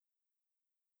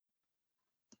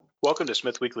Welcome to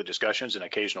Smith Weekly Discussions, an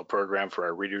occasional program for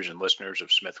our readers and listeners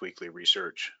of Smith Weekly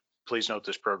Research. Please note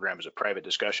this program is a private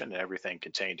discussion and everything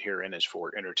contained herein is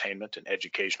for entertainment and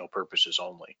educational purposes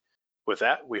only. With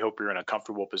that, we hope you're in a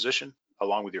comfortable position,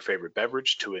 along with your favorite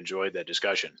beverage, to enjoy the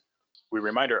discussion. We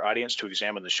remind our audience to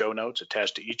examine the show notes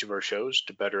attached to each of our shows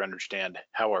to better understand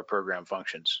how our program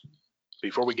functions.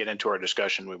 Before we get into our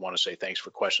discussion, we want to say thanks for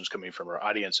questions coming from our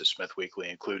audience at Smith Weekly,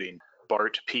 including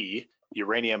Bart P.,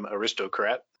 Uranium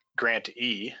Aristocrat, Grant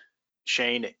E.,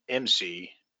 Shane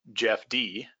MC, Jeff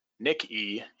D., Nick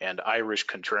E., and Irish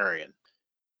Contrarian.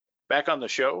 Back on the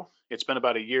show, it's been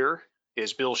about a year,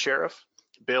 is Bill Sheriff.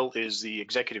 Bill is the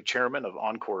executive chairman of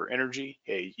Encore Energy,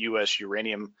 a U.S.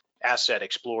 uranium asset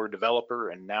explorer developer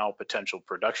and now potential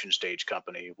production stage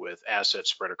company with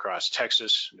assets spread across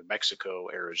Texas, New Mexico,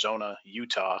 Arizona,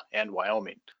 Utah, and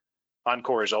Wyoming.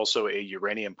 Encore is also a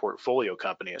uranium portfolio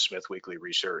company at Smith Weekly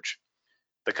Research.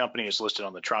 The company is listed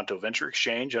on the Toronto Venture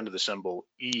Exchange under the symbol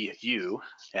EU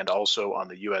and also on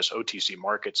the US OTC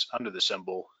markets under the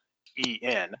symbol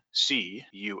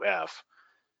ENCUF.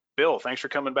 Bill, thanks for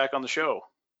coming back on the show.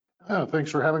 Thanks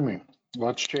for having me.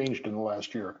 Lots changed in the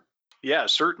last year. Yeah,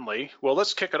 certainly. Well,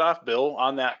 let's kick it off, Bill,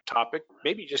 on that topic.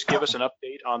 Maybe just give us an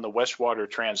update on the Westwater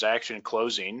transaction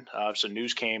closing. Some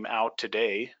news came out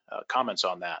today. Comments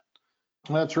on that?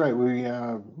 That's right. We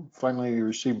finally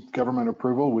received government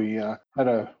approval. We had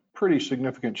a pretty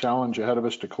significant challenge ahead of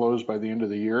us to close by the end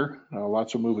of the year.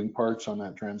 Lots of moving parts on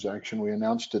that transaction. We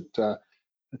announced it, I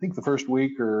think, the first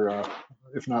week or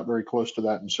if not very close to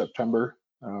that in September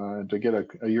to get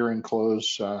a year-end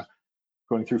close,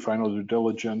 going through final due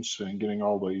diligence and getting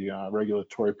all the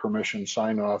regulatory permission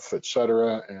sign-off, et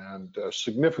cetera, and a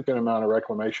significant amount of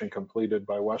reclamation completed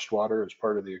by Westwater as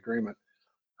part of the agreement.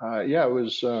 Yeah, it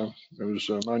was a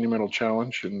monumental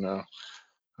challenge, and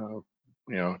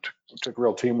took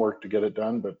real teamwork to get it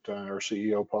done. But our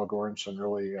CEO Paul Goranson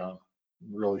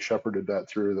really shepherded that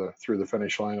through the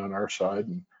finish line on our side,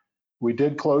 and we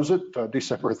did close it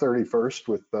December 31st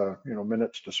with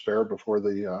minutes to spare before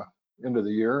the end of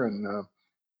the year, and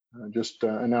just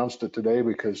announced it today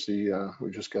because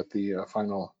we just got the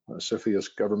final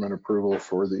CFIUS government approval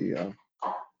for the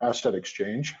asset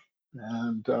exchange,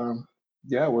 and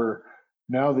yeah, we're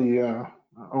now the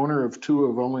owner of 2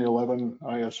 of only 11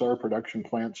 ISR production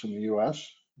plants in the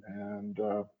U.S. and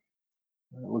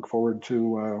look forward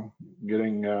to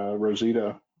getting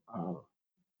Rosita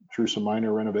through some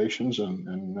minor renovations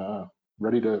and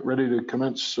ready to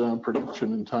commence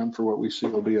production in time for what we see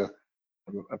will be a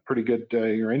pretty good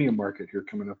uranium market here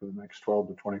coming up in the next 12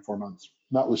 to 24 months,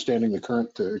 notwithstanding the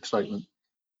current excitement.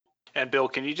 And Bill,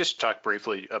 can you just talk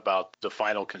briefly about the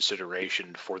final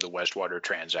consideration for the Westwater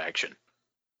transaction?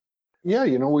 Yeah,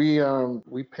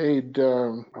 we paid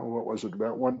what was it,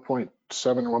 about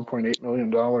 $1.8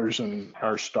 million in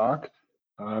our stock,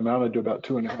 amounted to about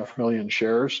 2.5 million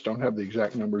shares. Don't have the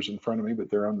exact numbers in front of me, but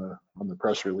they're on the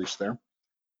press release there,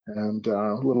 and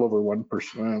a little over 1%,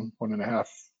 1.5%,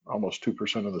 almost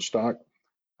 2% of the stock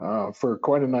for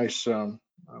quite a nice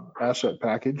asset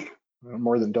package.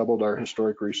 More than doubled our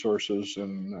historic resources,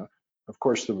 and of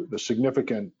course the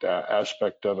significant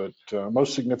aspect of it,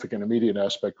 most significant immediate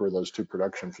aspect, were those 2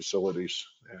 production facilities,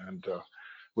 and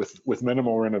with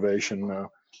minimal renovation,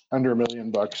 under $1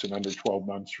 million in under 12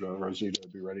 months, Rosita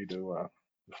would be ready to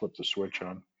flip the switch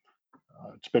on.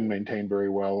 It's been maintained very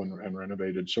well and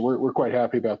renovated, so we're quite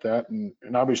happy about that, and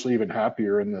obviously even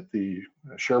happier in that the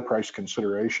share price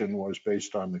consideration was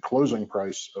based on the closing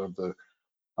price of the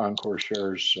Encore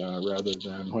shares rather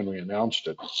than when we announced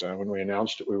it. When we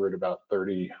announced it, we were at about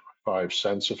 35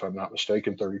 cents, if I'm not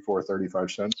mistaken, 34, 35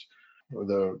 cents.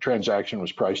 The transaction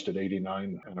was priced at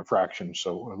 89 and a fraction,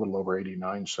 so a little over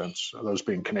 89 cents, those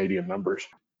being Canadian numbers.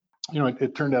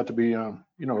 It turned out to be a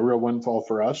real windfall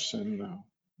for us and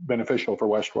beneficial for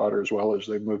Westwater as well, as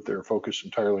they moved their focus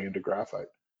entirely into graphite.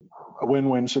 A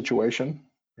win-win situation,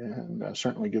 and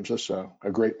certainly gives us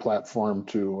a great platform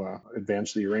to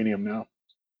advance the uranium now.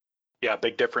 Yeah,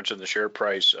 big difference in the share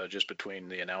price just between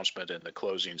the announcement and the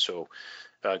closing. So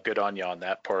good on you on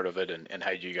that part of it, and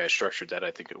how you guys structured that. I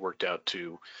think it worked out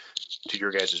to your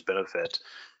guys' benefit.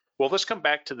 Well, let's come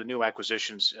back to the new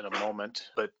acquisitions in a moment,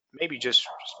 but maybe just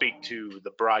speak to the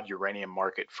broad uranium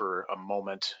market for a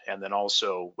moment, and then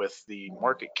also with the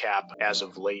market cap as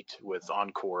of late with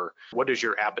Encore. What is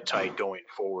your appetite going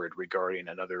forward regarding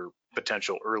another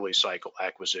potential early cycle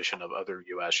acquisition of other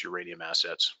U.S. uranium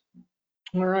assets?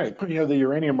 All right. The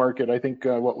uranium market, I think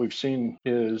what we've seen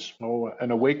is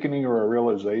an awakening or a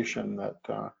realization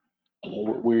that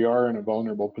we are in a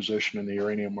vulnerable position in the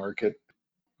uranium market.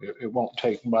 It won't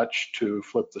take much to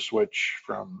flip the switch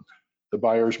from the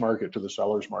buyer's market to the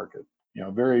seller's market.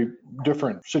 Very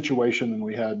different situation than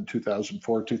we had in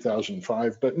 2004,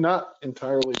 2005, but not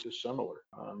entirely dissimilar.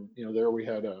 There we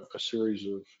had a series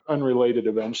of unrelated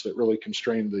events that really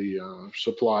constrained the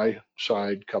supply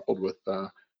side, coupled with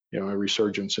a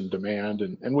resurgence in demand.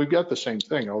 And we've got the same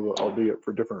thing, albeit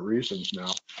for different reasons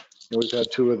now. We've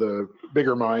had two of the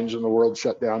bigger mines in the world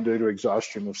shut down due to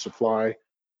exhaustion of supply.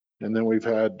 And then we've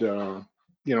had,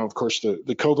 of course,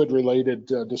 the COVID-related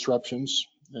disruptions,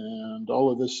 and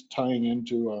all of this tying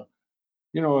into,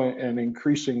 an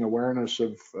increasing awareness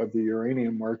of the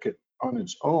uranium market on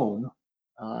its own.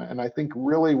 And I think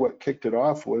really what kicked it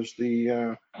off was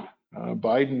the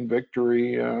Biden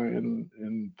victory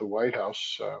in the White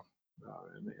House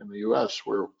in the U.S.,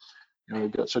 where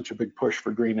we've got such a big push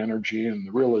for green energy, and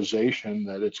the realization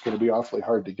that it's going to be awfully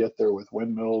hard to get there with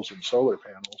windmills and solar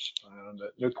panels, and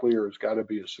that nuclear has got to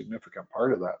be a significant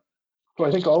part of that. So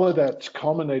I think all of that's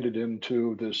culminated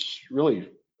into this really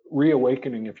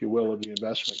reawakening, if you will, of the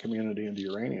investment community into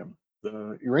uranium.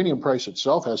 The uranium price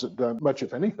itself hasn't done much,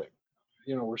 if anything.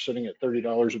 We're sitting at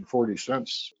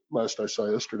 $30.40 last I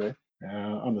saw yesterday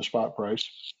on the spot price,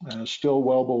 still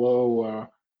well below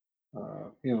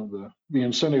the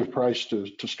incentive price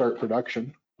to start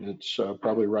production. It's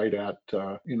probably right at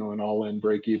an all-in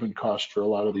break-even cost for a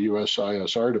lot of the U.S.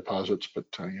 ISR deposits, but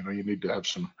you need to have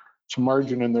some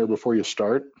margin in there before you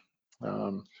start.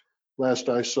 Last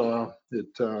I saw,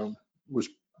 it was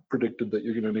predicted that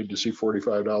you're going to need to see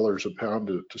 $45 a pound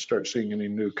to start seeing any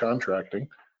new contracting,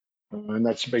 and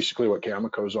that's basically what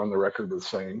Cameco is on the record with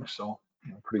saying. So,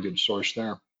 pretty good source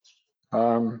there.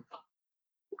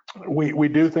 We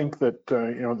do think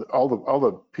that all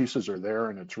the pieces are there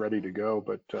and it's ready to go,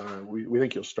 but we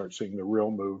think you'll start seeing the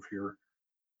real move here,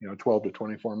 12 to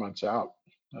 24 months out.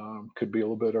 Could be a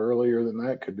little bit earlier than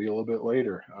that, could be a little bit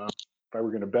later. If I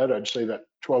were going to bet, I'd say that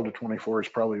 12 to 24 is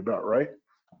probably about right.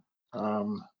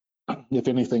 If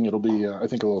anything, it'll be, I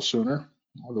think, a little sooner,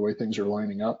 the way things are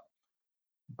lining up.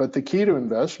 But the key to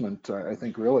investment, I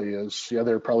think, really is,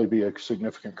 there'll probably be a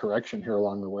significant correction here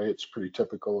along the way. It's pretty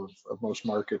typical of most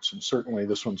markets, and certainly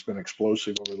this one's been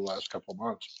explosive over the last couple of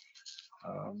months.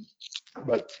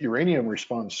 But uranium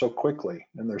responds so quickly,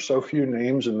 and there's so few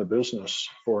names in the business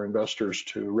for investors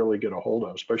to really get a hold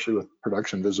of, especially with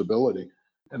production visibility.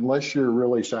 Unless you're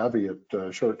really savvy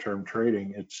at short-term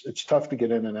trading, it's tough to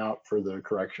get in and out for the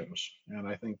corrections. And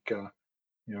I think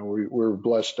we're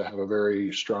blessed to have a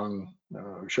very strong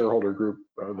shareholder group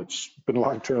that's been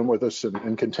long-term with us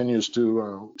and continues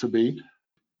to be.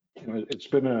 It's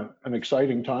been an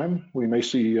exciting time. We may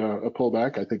see a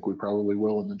pullback. I think we probably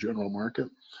will in the general market,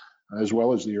 as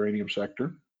well as the uranium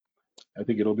sector. I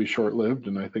think it'll be short-lived,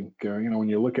 and I think when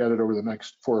you look at it over the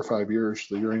next 4 or 5 years,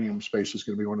 the uranium space is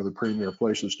going to be one of the premier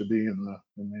places to be in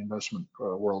the investment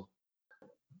world.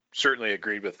 Certainly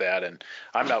agreed with that, and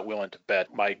I'm not willing to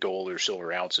bet my gold or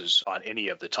silver ounces on any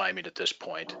of the timing at this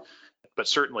point. But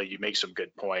certainly you make some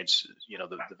good points.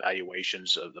 The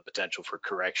valuations of the potential for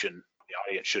correction, the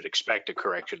audience should expect a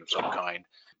correction of some kind.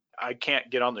 I can't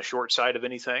get on the short side of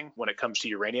anything when it comes to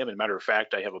uranium. As a matter of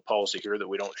fact, I have a policy here that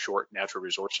we don't short natural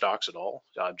resource stocks at all,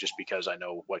 just because I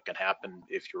know what can happen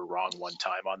if you're wrong one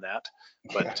time on that.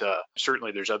 But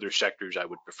certainly there's other sectors I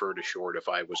would prefer to short if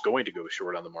I was going to go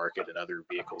short on the market, and other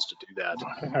vehicles to do that.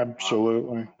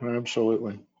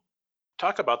 Absolutely.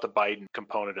 Talk about the Biden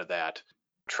component of that.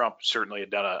 Trump certainly had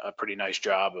done a pretty nice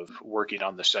job of working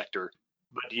on the sector.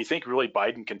 But do you think really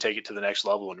Biden can take it to the next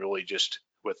level and really just,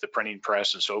 with the printing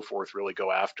press and so forth, really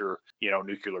go after,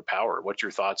 nuclear power? What's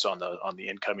your thoughts on the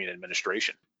incoming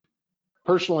administration?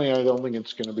 Personally, I don't think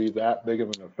it's going to be that big of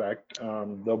an effect.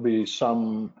 There'll be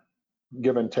some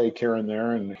give and take here and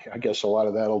there, and I guess a lot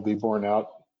of that will be borne out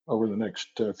over the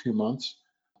next few months.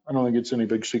 I don't think it's any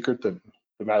big secret that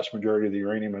the vast majority of the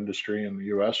uranium industry in the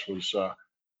U.S. was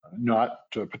not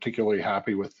particularly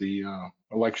happy with the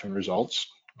election results.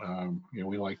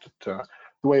 We liked it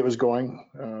the way it was going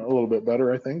a little bit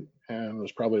better, I think, and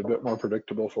was probably a bit more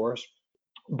predictable for us.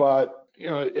 But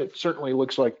it certainly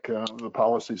looks like the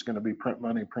policy is going to be print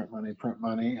money,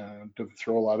 to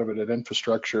throw a lot of it at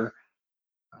infrastructure.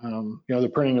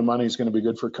 The printing of money is going to be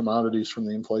good for commodities from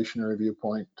the inflationary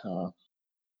viewpoint. The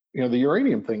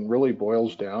uranium thing really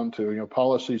boils down to,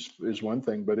 policies is one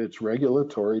thing, but it's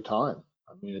regulatory time.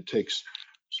 I mean, it takes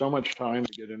so much time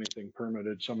to get anything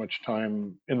permitted, so much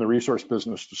time in the resource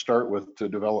business to start with to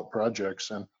develop projects.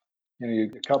 And,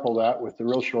 you couple that with the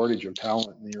real shortage of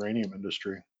talent in the uranium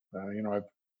industry.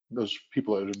 Those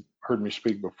people that have heard me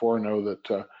speak before know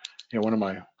that, one of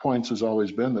my points has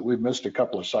always been that we've missed a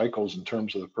couple of cycles in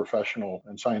terms of the professional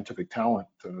and scientific talent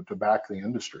to back the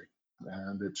industry.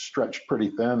 and it's stretched pretty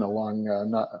thin along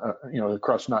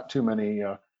across not too many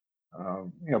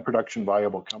production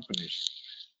viable companies.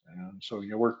 And so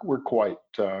we're quite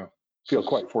feel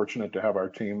quite fortunate to have our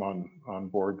team on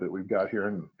board that we've got here,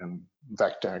 and in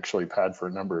fact actually have had for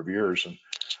a number of years.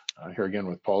 And here again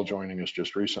with Paul joining us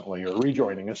just recently, or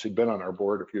rejoining us, he'd been on our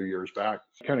board a few years back,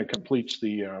 kind of completes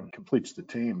the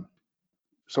team.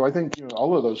 So I think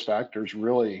all of those factors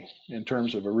really, in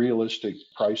terms of a realistic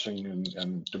pricing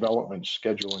and development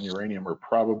schedule in uranium, are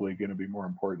probably going to be more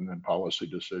important than policy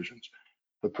decisions.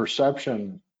 The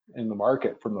perception in the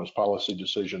market from those policy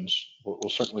decisions will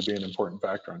certainly be an important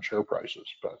factor on share prices,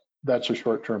 but that's a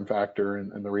short-term factor,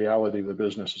 and the reality of the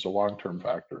business is a long-term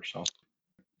factor. So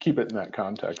keep it in that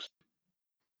context.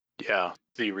 Yeah,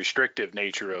 the restrictive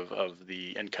nature of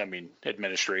the incoming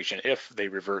administration, if they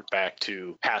revert back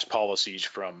to past policies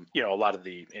from, a lot of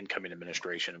the incoming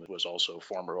administration was also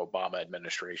former Obama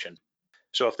administration.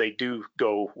 So if they do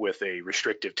go with a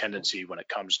restrictive tendency when it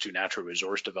comes to natural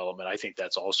resource development, I think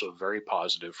that's also very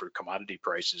positive for commodity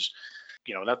prices.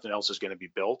 Nothing else is going to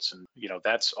be built. And,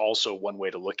 that's also one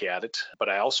way to look at it. But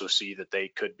I also see that they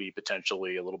could be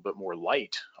potentially a little bit more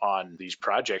light on these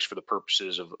projects for the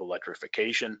purposes of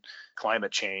electrification,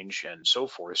 climate change, and so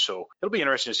forth. So it'll be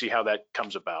interesting to see how that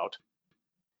comes about.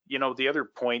 The other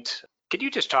point, could you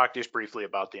just talk just briefly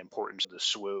about the importance of the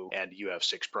SWU and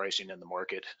UF6 pricing in the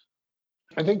market?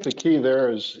 I think the key there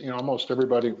is, almost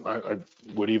everybody, I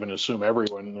would even assume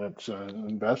everyone that's an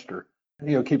investor,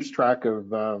 keeps track of,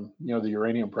 the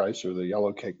uranium price or the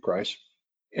yellow cake price.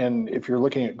 And if you're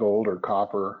looking at gold or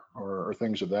copper or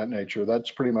things of that nature,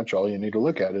 that's pretty much all you need to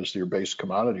look at is your base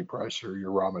commodity price or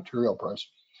your raw material price.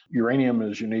 Uranium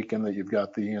is unique in that you've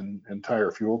got the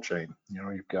entire fuel chain.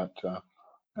 You've got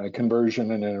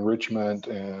conversion and enrichment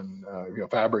and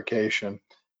fabrication.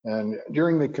 And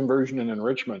during the conversion and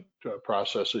enrichment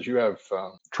processes, you have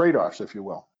trade-offs, if you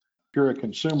will. If you're a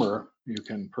consumer, you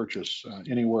can purchase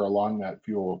anywhere along that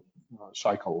fuel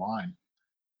cycle line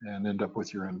and end up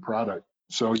with your end product.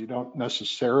 So you don't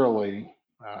necessarily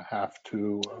have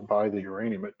to buy the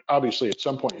uranium. Obviously, at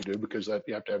some point you do, because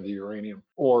you have to have the uranium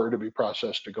ore to be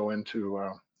processed to go into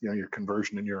your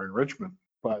conversion and your enrichment.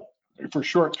 But for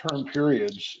short-term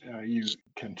periods, you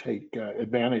can take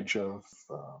advantage of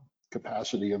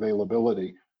capacity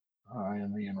availability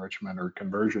in the enrichment or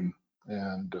conversion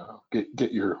and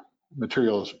get your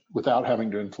materials without having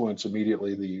to influence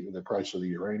immediately the price of the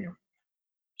uranium.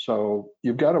 So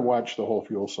you've got to watch the whole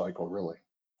fuel cycle, really.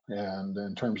 And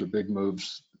in terms of big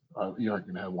moves, you aren't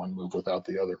going to have one move without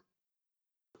the other.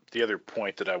 The other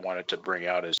point that I wanted to bring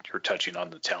out is you're touching on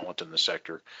the talent in the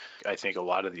sector. I think a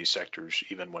lot of these sectors,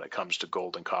 even when it comes to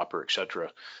gold and copper, et cetera,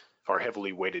 are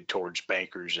heavily weighted towards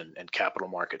bankers and capital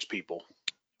markets people,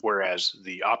 whereas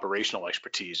the operational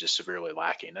expertise is severely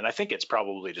lacking. And I think it's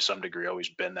probably to some degree always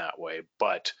been that way.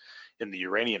 But in the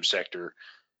uranium sector,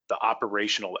 the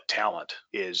operational talent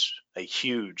is a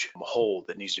huge hole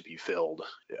that needs to be filled.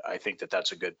 I think that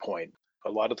that's a good point. A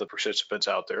lot of the participants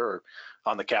out there are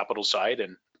on the capital side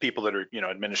and people that are,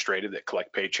 administrative, that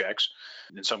collect paychecks,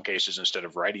 in some cases instead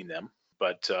of writing them.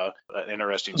 But an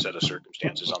interesting set of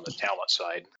circumstances on the talent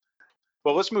side.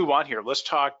 Well, let's move on here. Let's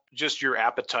talk just your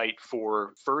appetite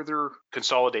for further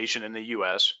consolidation in the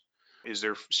U.S. Is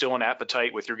there still an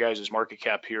appetite with your guys' market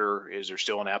cap here? Is there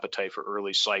still an appetite for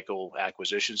early cycle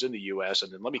acquisitions in the U.S.?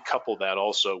 And then let me couple that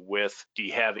also with, do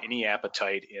you have any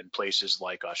appetite in places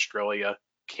like Australia,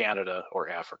 Canada, or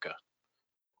Africa?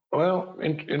 Well,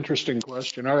 interesting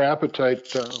question. Our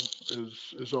appetite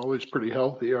is always pretty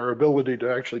healthy. Our ability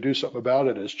to actually do something about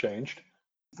it has changed.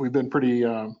 We've been pretty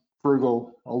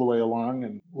frugal all the way along,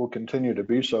 and we'll continue to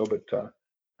be so. But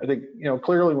I think,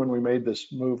 clearly when we made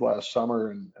this move last summer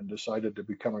and decided to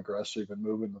become aggressive and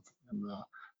move in the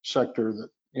sector, that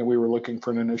we were looking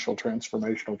for an initial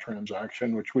transformational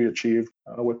transaction, which we achieved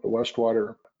with the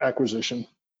Westwater acquisition.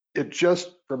 It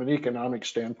just, from an economic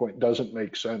standpoint, doesn't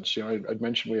make sense. I'd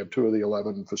mentioned we have 2 of the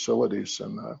 11 facilities,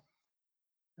 and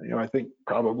I think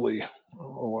probably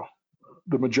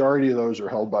the majority of those are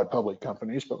held by public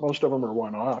companies, but most of them are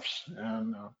one-offs.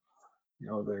 And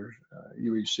there's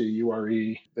UEC,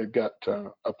 URE, they've got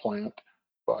a plant,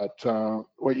 but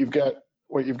what you've got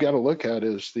to look at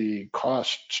is the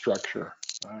cost structure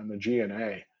and the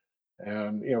G&A.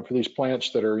 And for these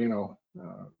plants that are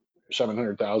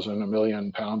 700,000, 1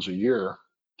 million pounds a year,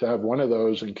 to have one of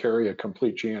those and carry a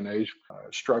complete G&A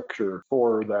structure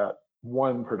for that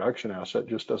one production asset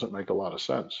just doesn't make a lot of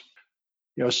sense.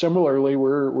 Similarly,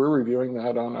 we're reviewing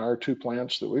that on our 2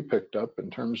 plants that we picked up in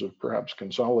terms of perhaps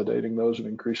consolidating those and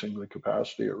increasing the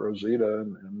capacity at Rosita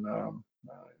and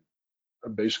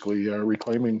basically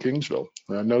reclaiming Kingsville.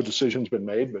 No decision's been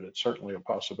made, but it's certainly a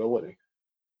possibility.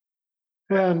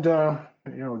 And,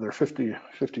 they're 50,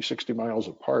 60 miles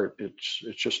apart. It's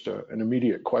just an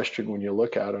immediate question when you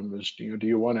look at them is, do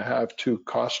you want to have two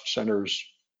cost centers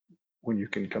when you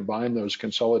can combine those,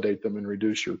 consolidate them, and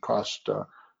reduce your cost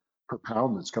per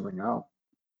pound that's coming out?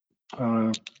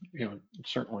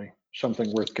 Certainly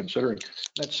something worth considering.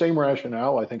 That same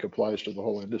rationale, I think, applies to the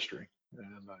whole industry.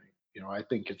 And, I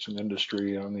think it's an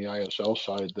industry on the ISL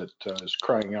side that is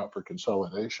crying out for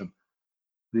consolidation.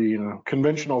 The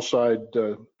conventional side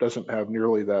doesn't have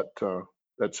nearly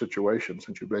that situation,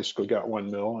 since you basically got one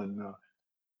mill, and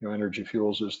Energy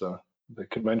Fuels is the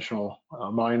conventional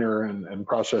miner and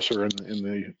processor in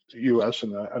the U.S.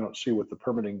 And I don't see with the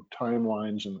permitting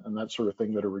timelines and that sort of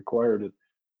thing that are required,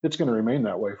 it's going to remain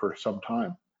that way for some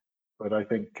time. But I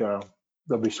think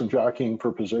there'll be some jockeying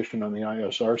for position on the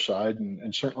ISR side,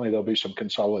 and certainly there'll be some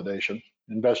consolidation.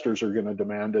 Investors are going to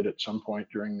demand it at some point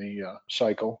during the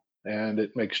cycle, and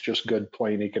it makes just good,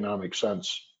 plain economic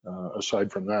sense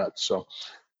aside from that. So,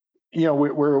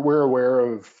 we're aware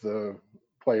of the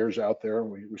players out there.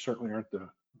 We certainly aren't the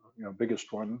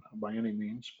biggest one by any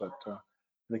means, but I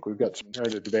think we've got some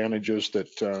inherent advantages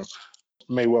that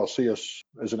may well see us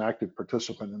as an active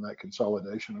participant in that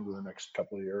consolidation over the next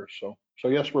couple of years. So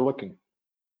yes, we're looking.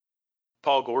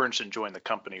 Paul Goranson joined the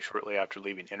company shortly after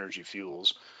leaving Energy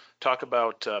Fuels. Talk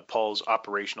about Paul's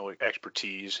operational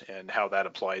expertise and how that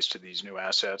applies to these new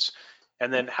assets.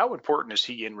 And then how important is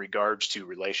he in regards to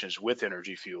relations with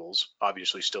Energy Fuels,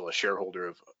 obviously still a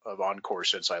shareholder of Encore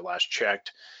since I last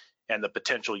checked, and the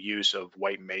potential use of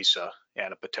White Mesa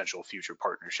and a potential future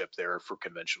partnership there for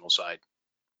conventional side?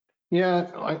 Yeah,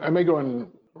 I may go in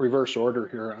reverse order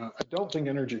here. I don't think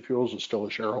Energy Fuels is still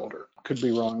a shareholder. Could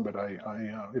be wrong, but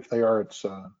if they are, it's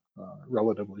a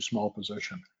relatively small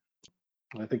position.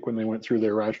 I think when they went through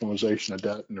their rationalization of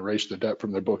debt and erased the debt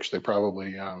from their books, they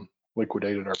probably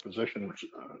liquidated our position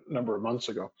a number of months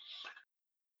ago.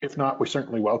 If not, we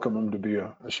certainly welcome them to be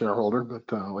a shareholder, but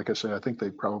like I say, I think they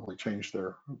probably changed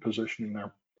their positioning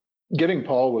there. Getting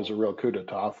Paul was a real coup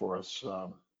d'etat for us.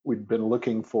 We'd been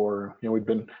looking for, we'd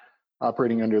been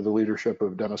operating under the leadership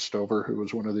of Dennis Stover, who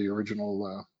was one of the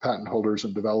original patent holders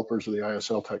and developers of the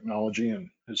ISL technology, and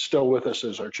is still with us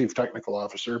as our chief technical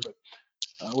officer.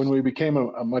 But when we became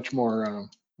a much more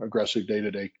aggressive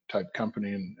day-to-day type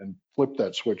company and flipped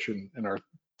that switch in our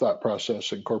thought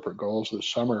process and corporate goals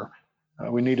this summer,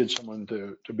 we needed someone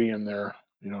to be in there,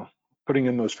 putting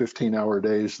in those 15-hour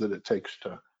days that it takes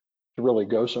to really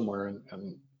go somewhere.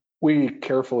 And we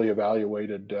carefully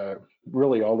evaluated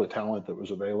really all the talent that was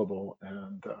available,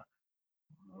 and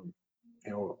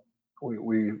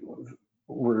we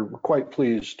were quite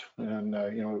pleased. And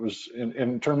it was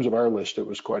in terms of our list, it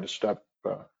was quite a step.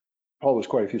 Paul was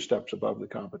quite a few steps above the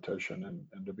competition,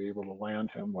 and to be able to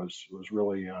land him was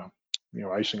really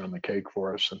icing on the cake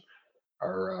for us. And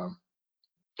our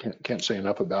can't say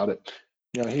enough about it.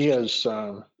 He has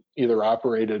either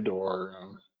operated or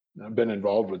been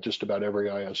involved with just about every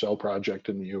ISL project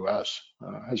in the U.S.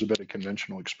 Has a bit of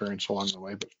conventional experience along the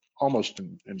way, but almost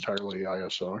entirely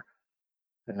ISR.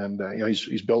 And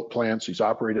he's built plants, he's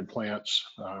operated plants.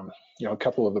 A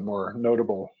couple of the more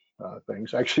notable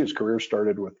things. Actually, his career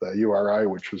started with URI,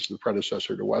 which was the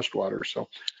predecessor to Westwater. So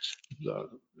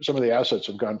some of the assets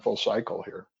have gone full cycle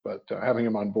here, but having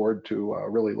him on board to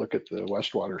really look at the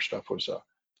Westwater stuff was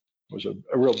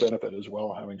a real benefit as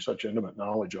well, having such intimate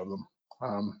knowledge of them.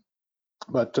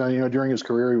 But during his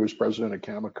career, he was president of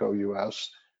Cameco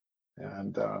US,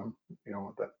 and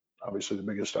that obviously the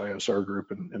biggest ISR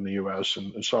group in the US,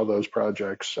 and saw those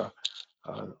projects.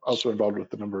 Also involved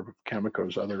with a number of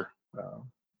Cameco's other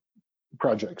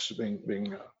projects,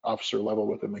 being officer level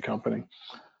within the company.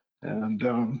 And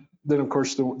then, of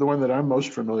course, the one that I'm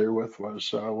most familiar with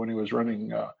was when he was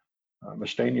running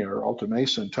Mestania or Alta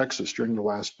Mesa in Texas during the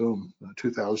last boom,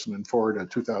 2004 to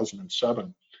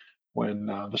 2007, when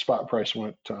the spot price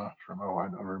went from, I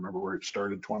don't remember where it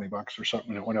started, $20 or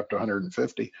something, it went up to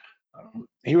 150.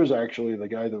 He was actually the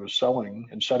guy that was selling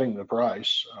and setting the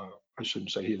price. I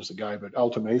shouldn't say he was the guy, but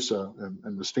Alta Mesa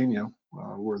and Mestania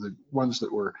were the ones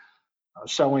that were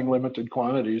selling limited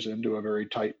quantities into a very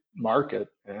tight market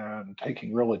and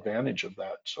taking real advantage of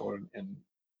that. So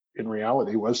in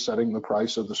reality, was setting the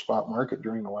price of the spot market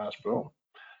during the last boom.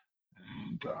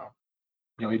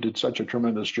 And he did such a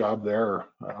tremendous job there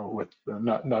with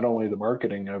not only the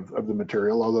marketing of the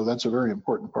material, although that's a very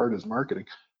important part is marketing,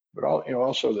 but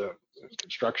also the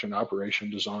construction, operation,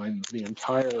 design, the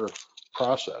entire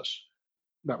process.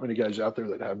 Not many guys out there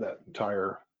that have that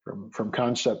entire from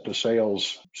concept to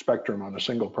sales spectrum on a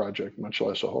single project, much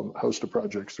less a whole host of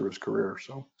projects through his career.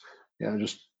 So yeah,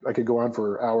 I could go on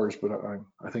for hours, but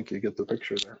I think you get the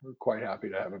picture there. We're quite happy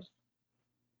to have him.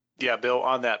 Yeah, Bill,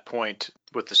 on that point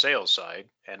with the sales side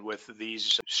and with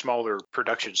these smaller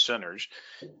production centers,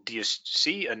 do you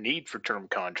see a need for term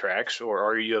contracts, or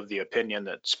are you of the opinion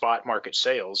that spot market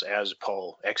sales, as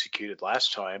Paul executed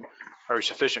last time, are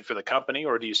sufficient for the company,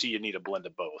 or do you see you need a blend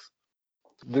of both?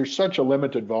 There's such a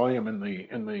limited volume in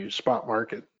the spot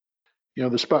market.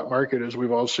 The spot market, as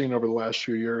we've all seen over the last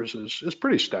few years, is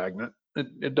pretty stagnant.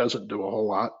 It doesn't do a whole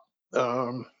lot.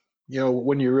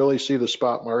 When you really see the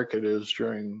spot market is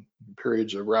during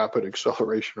periods of rapid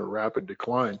acceleration or rapid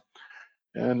decline.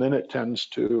 And then it tends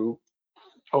to,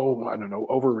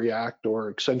 overreact or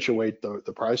accentuate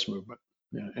the price movement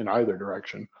in either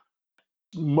direction.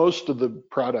 Most of the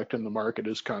product in the market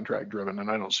is contract driven, and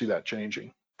I don't see that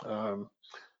changing.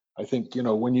 I think,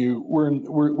 when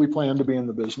we plan to be in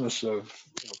the business of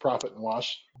profit and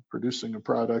loss, producing a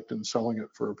product and selling it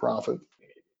for a profit.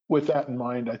 With that in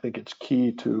mind, I think it's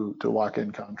key to lock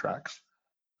in contracts.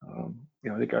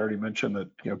 I think I already mentioned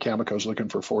that, Cameco's looking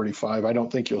for 45. I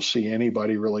don't think you'll see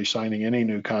anybody really signing any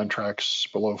new contracts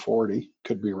below 40.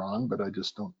 Could be wrong, but I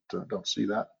just don't see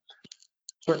that.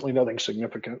 Certainly nothing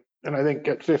significant. And I think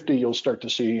at 50, you'll start to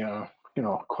see, a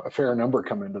fair number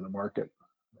come into the market.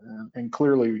 And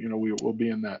clearly, we will be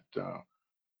in that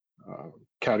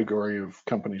category of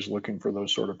companies looking for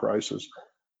those sort of prices.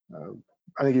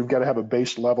 I think you've got to have a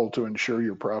base level to ensure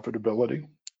your profitability,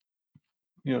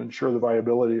 ensure the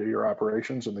viability of your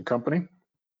operations in the company.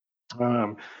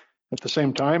 At the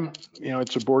same time,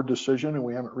 it's a board decision, and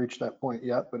we haven't reached that point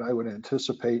yet. But I would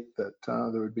anticipate that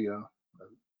there would be a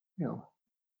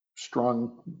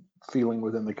strong feeling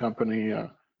within the company.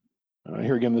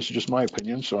 Here again, this is just my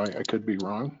opinion, so I could be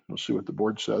wrong. We'll see what the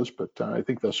board says, but I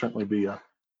think there'll certainly be a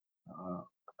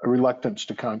reluctance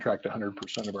to contract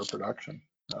 100% of our production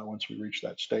once we reach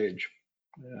that stage.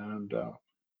 And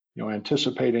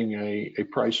anticipating a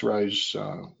price rise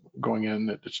going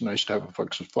in, it's nice to have a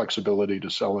flexibility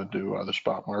to sell into the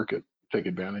spot market, take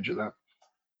advantage of that.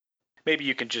 Maybe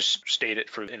you can just state it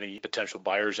for any potential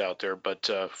buyers out there, but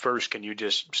first, can you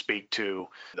just speak to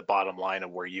the bottom line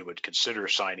of where you would consider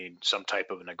signing some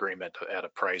type of an agreement at a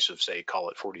price of, say, call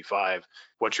it 45?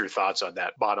 What's your thoughts on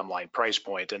that bottom line price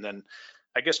point? And then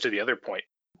I guess to the other point,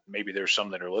 maybe there's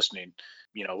some that are listening,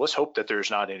 let's hope that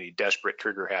there's not any desperate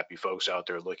trigger happy folks out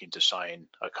there looking to sign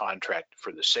a contract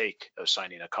for the sake of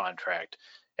signing a contract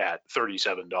at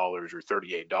 $37 or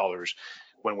 $38.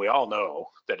 When we all know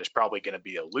that it's probably going to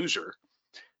be a loser,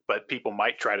 but people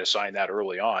might try to sign that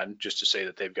early on just to say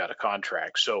that they've got a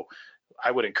contract. So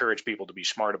I would encourage people to be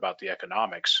smart about the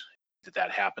economics. That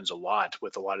happens a lot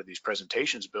with a lot of these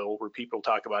presentations, Bill, where people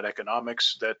talk about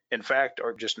economics that in fact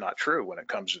are just not true when it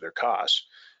comes to their costs.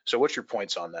 So what's your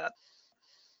points on that?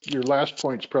 Your last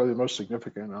point is probably the most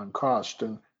significant on cost.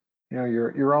 And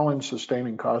your all-in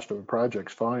sustaining cost of a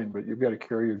project's fine, but you've got to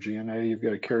carry your G&A, you've got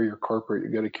to carry your corporate,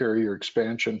 you've got to carry your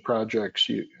expansion projects.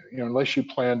 Unless you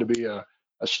plan to be a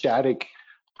static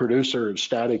producer, a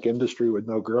static industry with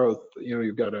no growth,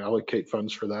 you've got to allocate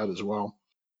funds for that as well.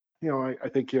 I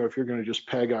think if you're going to just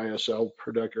peg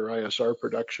ISR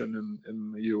production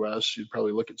in the U.S., you'd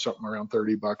probably look at something around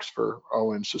 $30 for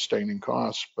all-in sustaining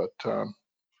costs, but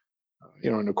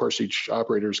and of course, each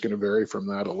operator is going to vary from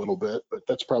that a little bit, but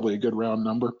that's probably a good round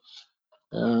number.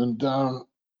 And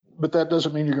but that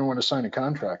doesn't mean you're going to want to sign a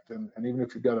contract. And even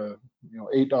if you've got a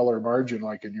 $8 margin,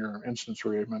 like in your instance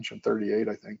where you mentioned 38,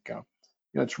 I think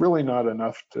it's really not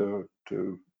enough to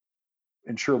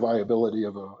ensure viability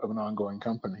of an ongoing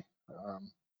company.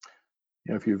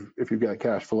 If you've got a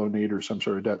cash flow need or some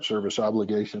sort of debt service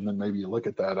obligation, then maybe you look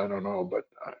at that. I don't know, but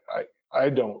I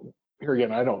don't. Here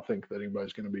again, I don't think that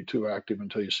anybody's going to be too active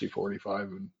until you see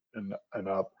 45 and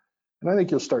up. And I think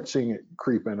you'll start seeing it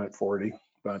creep in at 40.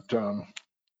 But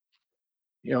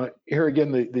here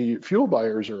again, the fuel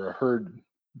buyers are a herd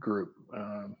group,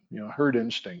 herd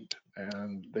instinct,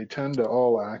 and they tend to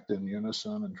all act in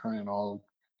unison and try and all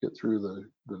get through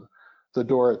the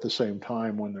door at the same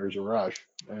time when there's a rush.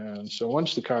 And so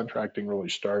once the contracting really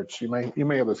starts, you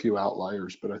may have a few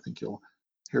outliers, but I think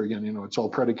here again, it's all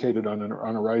predicated on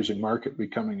a rising market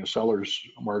becoming a seller's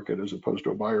market as opposed to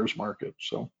a buyer's market.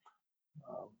 So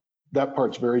that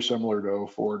part's very similar to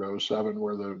 04 to 07,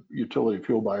 where the utility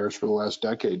fuel buyers for the last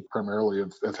decade primarily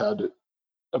have had it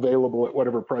available at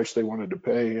whatever price they wanted to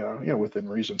pay, within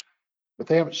reason. But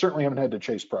they certainly haven't had to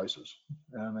chase prices,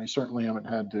 and they certainly haven't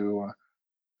had to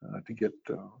get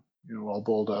all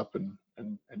bulled up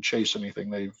and chase anything.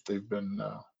 They've been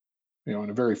in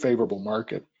a very favorable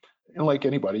market. And like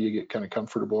anybody, you get kind of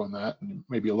comfortable in that and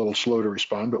maybe a little slow to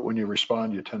respond, but when you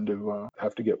respond, you tend to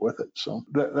have to get with it. So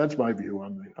that's my view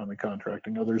on the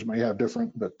contracting. Others may have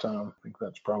different, but I think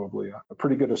that's probably a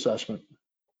pretty good assessment.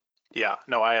 Yeah,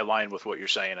 no, I align with what you're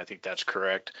saying. I think that's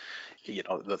correct. You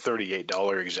know, the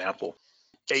 $38 example,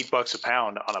 $8 a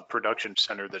pound on a production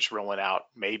center that's rolling out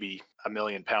maybe 1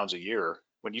 million pounds a year.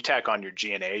 When you tack on your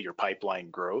G&A, your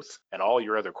pipeline growth, and all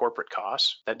your other corporate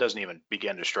costs, that doesn't even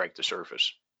begin to strike the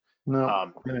surface.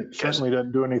 No, and it Because certainly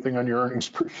doesn't do anything on your earnings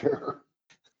per share.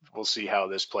 we'll see how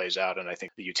this plays out. And I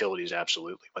think the utilities,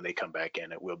 absolutely, when they come back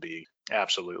in, it will be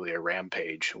absolutely a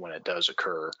rampage when it does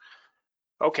occur.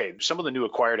 Okay, some of the new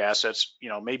acquired assets, you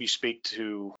know, maybe speak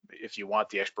to, if you want,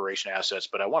 the exploration assets,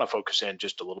 but I want to focus in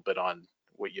just a little bit on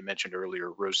what you mentioned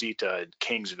earlier, Rosita and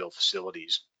Kingsville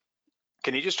facilities.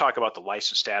 Can you just talk about the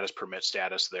license status, permit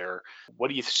status there? What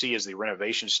do you see as the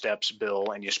renovation steps,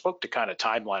 Bill? And you spoke to kind of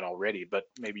timeline already, but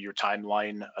maybe your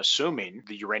timeline, assuming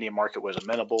the uranium market was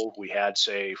amenable, we had,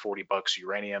 say, $40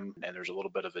 uranium, and there's a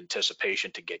little bit of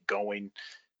anticipation to get going.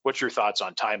 What's your thoughts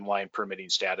on timeline, permitting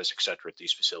status, et cetera, at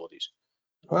these facilities?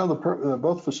 Well,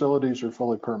 both facilities are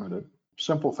fully permitted.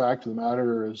 Simple fact of the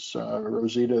matter is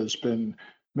Rosita has been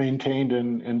maintained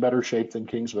in better shape than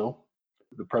Kingsville.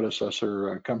 The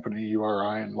predecessor company,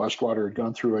 URI and Westwater, had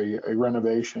gone through a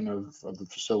renovation of the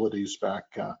facilities back,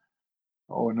 a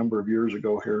number of years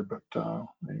ago here, but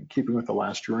in keeping with the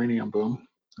last uranium boom,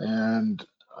 and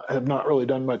have not really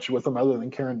done much with them other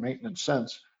than care and maintenance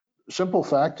since. Simple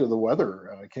fact of the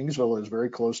weather, Kingsville is very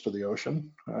close to the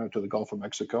ocean, to the Gulf of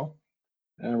Mexico,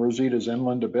 and Rosita is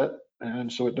inland a bit,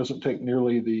 and so it doesn't take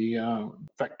nearly the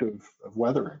effect of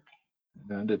weather,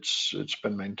 and it's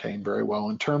been maintained very well.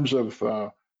 In terms of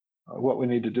what we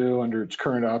need to do under its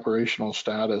current operational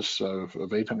status of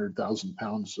 800,000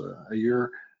 pounds a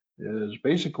year is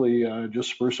basically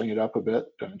just sprucing it up a bit,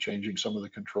 changing some of the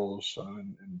controls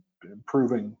and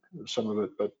improving some of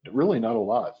it, but really not a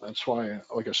lot. That's why,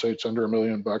 like I say, it's under $1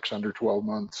 million, under 12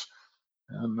 months.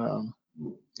 And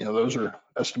you know, those are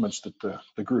estimates that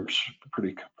the group's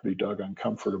pretty doggone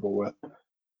comfortable with.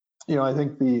 You know, I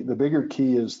think the bigger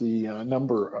key is the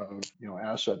number of, you know,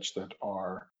 assets that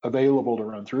are available to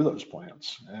run through those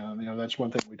plants. And, you know, that's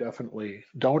one thing we definitely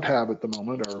don't have at the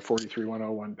moment, are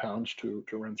 43,101 pounds to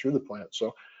run through the plant.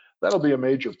 So that'll be a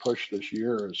major push this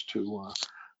year, is to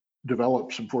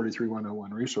develop some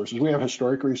 43,101 resources. We have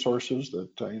historic resources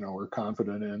that, you know, we're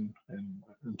confident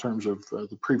in terms of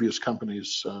the previous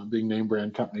companies being name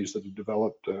brand companies that have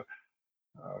developed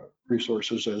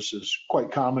resources, as is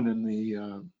quite common in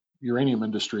the uranium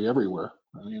industry everywhere.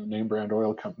 You know, name brand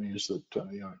oil companies that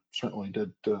you know, certainly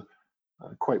did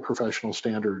quite professional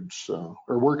standards,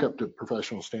 or work up to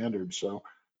professional standards. So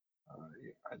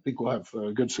I think we'll have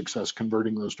good success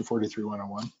converting those to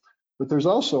 43,101. But there's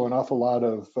also an awful lot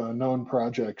of known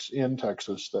projects in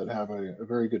Texas that have a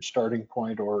very good starting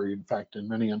point, or in fact, in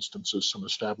many instances, some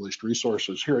established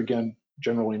resources. Here again,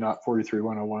 generally not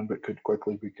 43,101, but could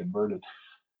quickly be converted.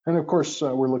 And of course,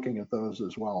 we're looking at those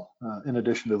as well, in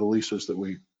addition to the leases that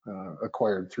we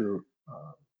acquired through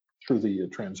the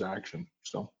transaction.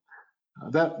 So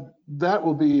that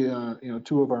will be, you know,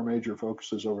 two of our major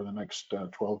focuses over the next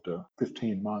 12 to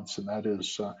 15 months, and that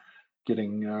is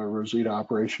getting Rosita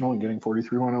operational and getting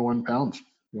 43,101 pounds.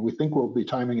 And we think we'll be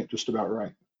timing it just about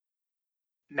right.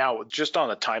 Now, just on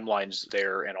the timelines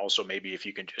there, and also maybe if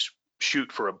you can just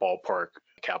shoot for a ballpark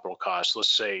capital cost.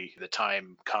 Let's say the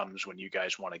time comes when you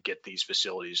guys want to get these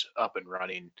facilities up and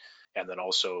running. And then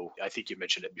also, I think you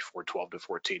mentioned it before, 12 to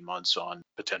 14 months on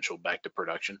potential back to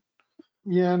production.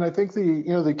 Yeah, and I think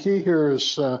the key here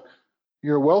is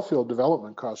your wellfield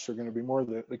development costs are going to be more.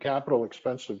 The capital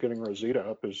expense of getting Rosita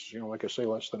up is, you know, like I say,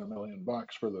 less than $1 million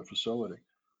for the facility.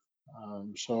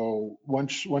 So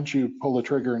once you pull the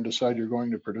trigger and decide you're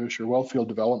going to produce, your wellfield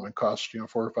development cost, you know,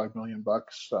 $4 or $5 million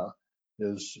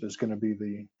is going to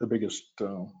be the biggest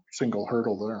single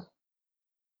hurdle there.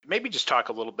 Maybe just talk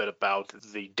a little bit about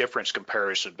the difference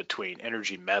comparison between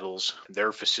Energy Metals and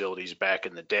their facilities back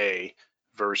in the day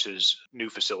versus new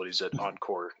facilities that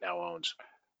enCore now owns.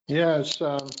 Yeah, it's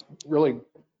really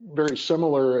very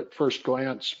similar at first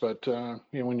glance, but you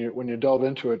know, when you delve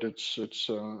into it, it's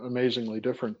amazingly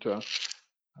different.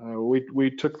 We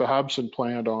took the Hobson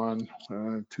plant on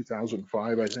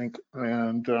 2005, I think,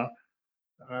 and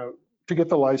to get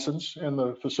the license and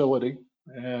the facility.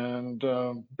 And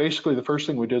basically, the first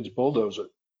thing we did is bulldoze it.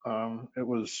 It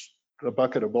was a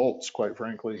bucket of bolts, quite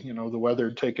frankly. You know, the weather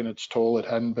had taken its toll. It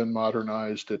hadn't been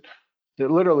modernized. It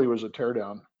literally was a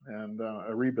teardown and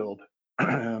a rebuild.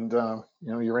 And you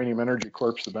know, Uranium Energy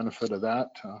Corp's the benefit of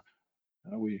that.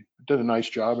 We did a nice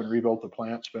job and rebuilt the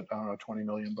plant, spent, I don't know, 20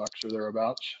 million bucks or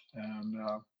thereabouts. And,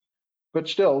 but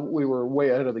still, we were way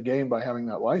ahead of the game by having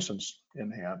that license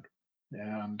in hand.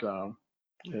 And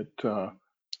it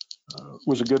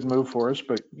was a good move for us.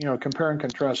 But, compare and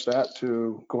contrast that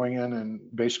to going in and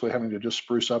basically having to just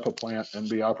spruce up a plant and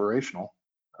be operational.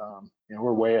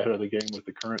 We're way ahead of the game with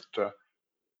the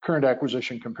current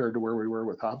acquisition compared to where we were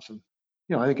with Hobson.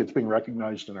 I think it's being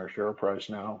recognized in our share price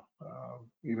now,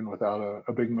 even without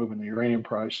a big move in the uranium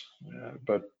price.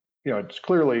 But it's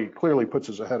clearly puts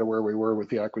us ahead of where we were with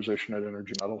the acquisition at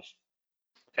Energy Metals.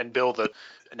 And Bill,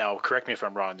 now correct me if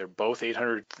I'm wrong, they're both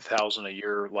 800,000 a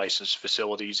year licensed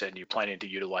facilities, and you're planning to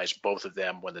utilize both of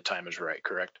them when the time is right,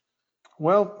 correct?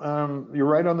 Well, you're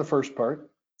right on the first part.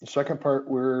 The second part,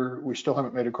 we still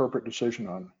haven't made a corporate decision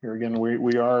on. Here again,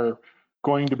 we are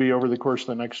going to be over the course of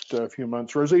the next few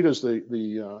months. Rosita is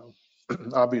the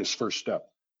obvious first step.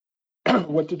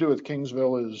 What to do with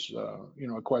Kingsville is,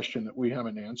 a question that we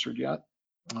haven't answered yet.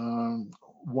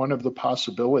 One of the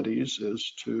possibilities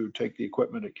is to take the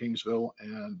equipment at Kingsville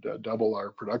and double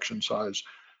our production size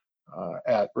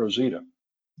at Rosita.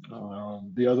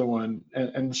 The other one,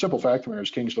 and the simple fact of the matter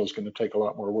is Kingsville is going to take a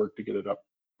lot more work to get it up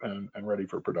and ready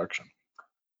for production.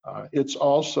 It's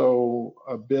also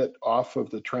a bit off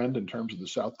of the trend in terms of the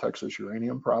South Texas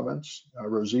uranium province.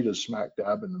 Rosita is smack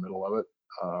dab in the middle of it.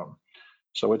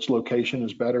 So its location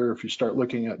is better. If you start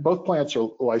looking at, both plants are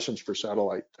licensed for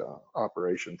satellite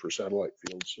operation for satellite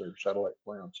fields or satellite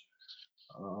plants.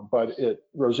 But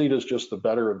Rosita is just the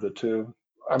better of the two.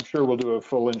 I'm sure we'll do a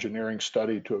full engineering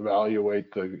study to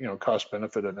evaluate the cost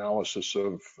benefit analysis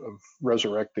of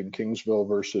resurrecting Kingsville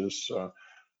versus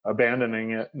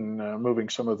abandoning it and moving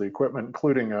some of the equipment,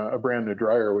 including a brand new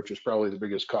dryer, which is probably the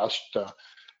biggest cost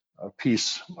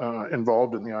piece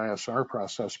involved in the ISR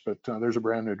process. But there's a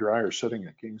brand new dryer sitting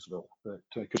at Kingsville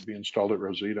that could be installed at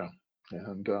Rosita.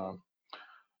 And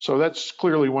so that's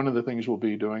clearly one of the things we'll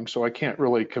be doing. So I can't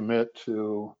really commit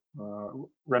to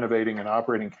renovating and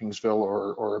operating Kingsville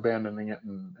or abandoning it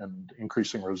and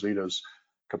increasing Rosita's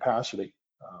capacity.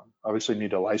 Obviously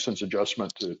need a license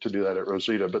adjustment to do that at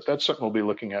Rosita, but that's something we'll be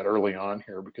looking at early on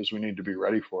here because we need to be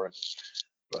ready for it.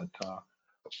 But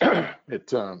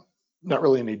it's not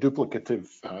really any duplicative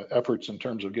efforts in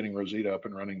terms of getting Rosita up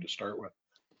and running to start with.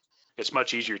 It's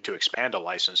much easier to expand a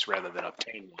license rather than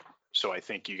obtain one. So I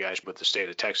think you guys with the state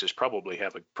of Texas probably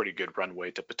have a pretty good runway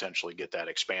to potentially get that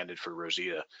expanded for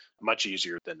Rosita, much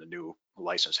easier than the new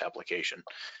license application.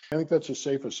 I think that's a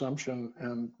safe assumption.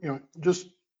 And, just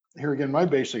here again, my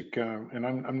basic, and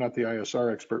I'm not the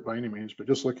ISR expert by any means, but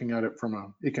just looking at it from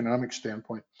an economic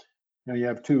standpoint, you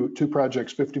have two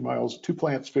projects 50 miles, two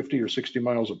plants 50 or 60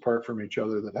 miles apart from each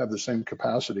other that have the same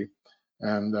capacity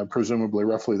and presumably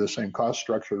roughly the same cost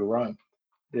structure to run.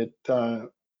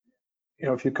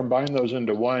 If you combine those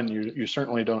into one, you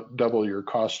certainly don't double your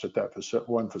cost at that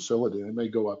one facility. It may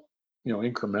go up,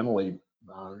 incrementally,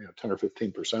 10 or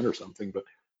 15% or something, but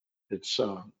it's,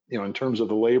 in terms of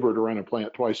the labor to run a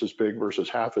plant twice as big versus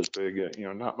half as big,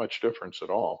 not much difference at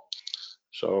all.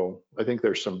 So I think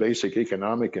there's some basic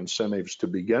economic incentives to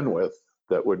begin with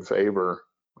that would favor,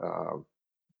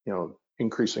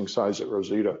 increasing size at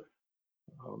Rosita.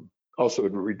 Also,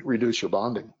 it would reduce your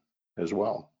bonding as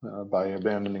well by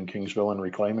abandoning Kingsville and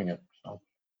reclaiming it. So,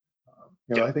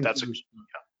 I think that's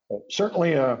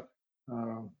certainly an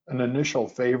initial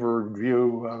favored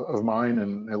view of mine,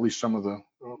 and at least some of the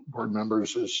board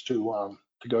members, is to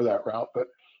go that route. But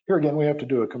here again, we have to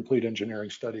do a complete engineering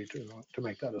study to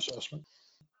make that assessment.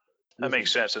 That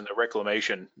makes sense, and the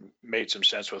reclamation made some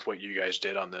sense with what you guys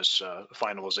did on this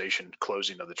finalization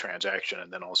closing of the transaction,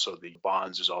 and then also the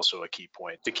bonds is also a key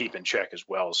point to keep in check as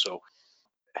well. So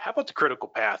how about the critical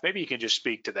path? Maybe you can just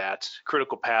speak to that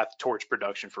critical path towards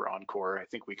production for enCore. I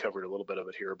think we covered a little bit of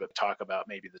it here, but talk about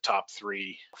maybe the top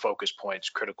 3 focus points,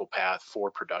 critical path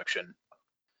for production.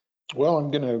 Well,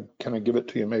 I'm going to kind of give it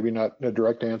to you, maybe not a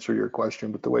direct answer to your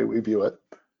question, but the way we view it.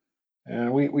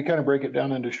 And we kind of break it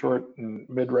down into short and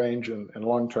mid-range and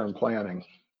long-term planning.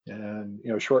 And,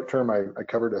 short term, I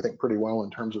covered, I think, pretty well in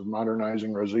terms of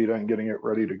modernizing Rosita and getting it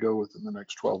ready to go within the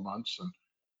next 12 months and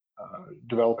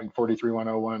developing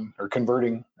 43101 or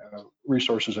converting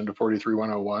resources into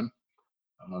 43101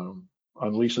 on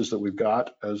leases that we've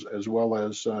got, as well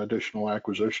as additional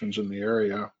acquisitions in the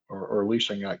area or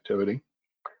leasing activity.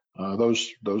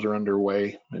 Those are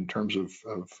underway in terms of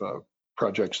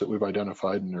projects that we've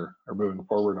identified and are moving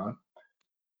forward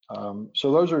on.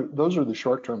 So those are the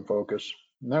short-term focus.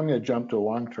 Now I'm going to jump to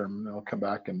long-term, and I'll come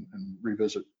back and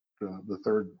revisit the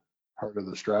third part of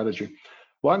the strategy.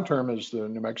 Long-term is the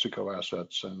New Mexico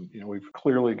assets, and we've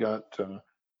clearly got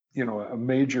a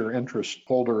major interest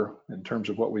holder in terms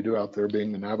of what we do out there,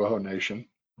 being the Navajo Nation,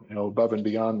 above and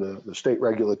beyond the state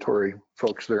regulatory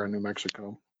folks there in New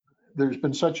Mexico. There's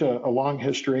been such a long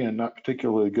history and not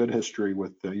particularly good history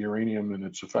with the uranium and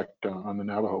its effect on the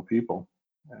Navajo people.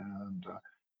 And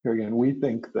here again, we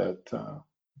think that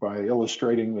by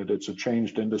illustrating that it's a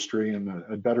changed industry and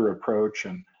a better approach,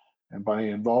 and by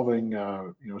involving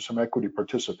some equity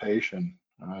participation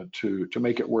to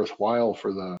make it worthwhile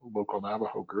for the local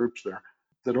Navajo groups there,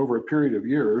 that over a period of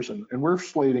years, and we're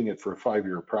slating it for a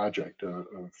 5-year project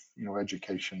of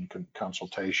education,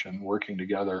 consultation, working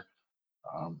together,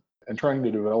 and trying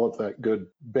to develop that good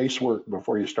base work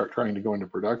before you start trying to go into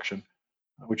production,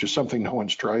 which is something no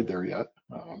one's tried there yet.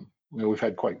 We've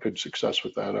had quite good success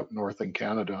with that up north in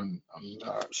Canada on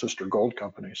sister gold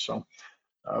companies. So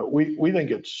we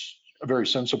think it's a very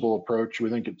sensible approach.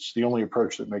 We think it's the only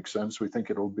approach that makes sense. We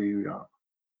think it'll be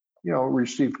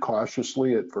received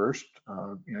cautiously at first.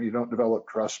 You don't develop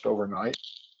trust overnight,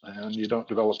 and you don't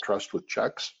develop trust with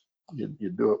checks. You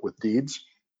do it with deeds,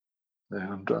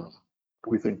 and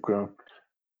we think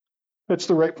it's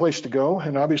the right place to go.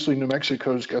 And obviously, New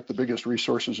Mexico's got the biggest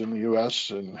resources in the U.S.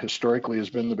 and historically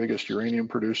has been the biggest uranium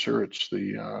producer. It's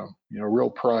the real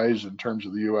prize in terms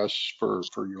of the U.S. for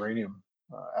uranium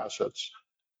assets.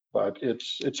 But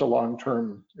it's a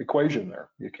long-term equation there.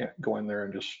 You can't go in there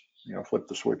and just flip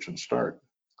the switch and start.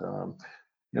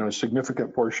 A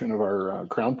significant portion of our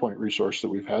Crown Point resource that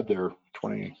we've had there,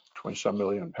 27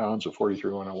 million pounds of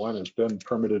 43-101, has been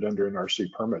permitted under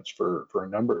NRC permits for a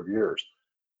number of years.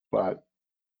 But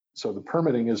so the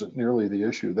permitting isn't nearly the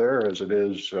issue there as it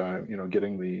is,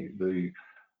 getting the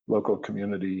local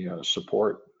community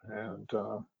support, and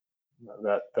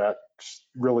that's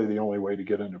really the only way to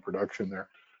get into production there.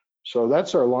 So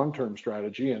that's our long-term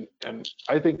strategy, and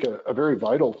I think a very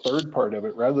vital third part of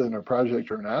it, rather than a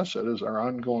project or an asset, is our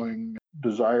ongoing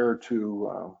desire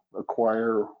to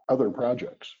acquire other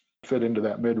projects, fit into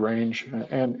that mid-range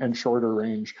and shorter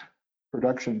range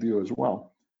production view as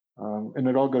well. And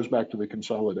it all goes back to the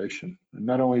consolidation. And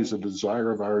not only is it a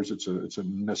desire of ours, it's a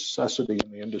necessity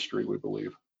in the industry, we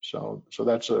believe. So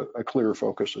that's a clear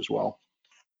focus as well.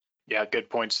 Yeah, good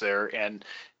points there. And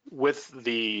with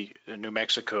the New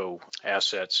Mexico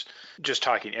assets, just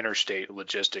talking interstate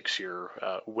logistics here,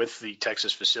 with the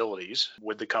Texas facilities,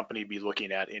 would the company be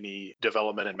looking at any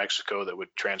development in Mexico that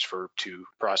would transfer to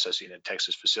processing in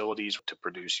Texas facilities to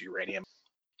produce uranium?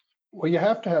 Well, you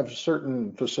have to have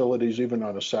certain facilities, even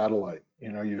on a satellite.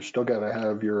 You still got to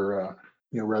have your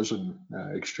resin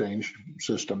exchange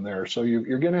system there. So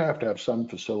you're going to have some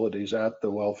facilities at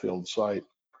the wellfield site.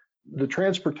 The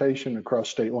transportation across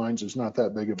state lines is not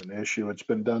that big of an issue. It's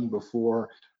been done before.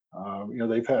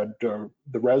 They've had the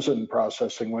resin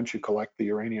processing. Once you collect the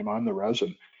uranium on the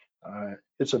resin,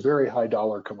 it's a very high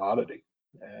dollar commodity.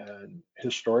 And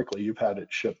historically, you've had it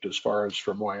shipped as far as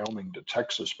from Wyoming to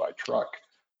Texas by truck,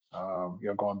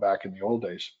 going back in the old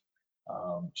days.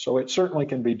 So it certainly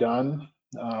can be done.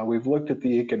 We've looked at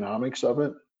the economics of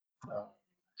it.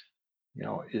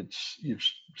 You've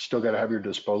still got to have your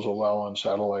disposal well on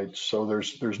satellites. So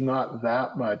there's not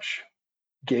that much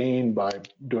gain by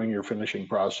doing your finishing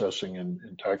processing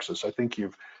in Texas. I think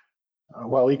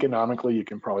while economically you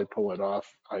can probably pull it off,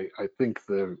 I think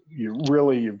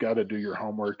you've got to do your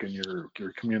homework and your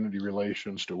community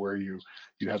relations to where you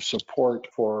have support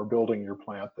for building your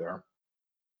plant there.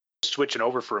 Switching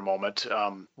over for a moment,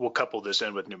 we'll couple this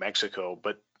in with New Mexico,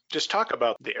 but just talk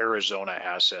about the Arizona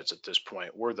assets at this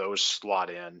point, where those slot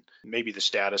in, maybe the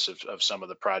status of some of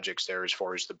the projects there as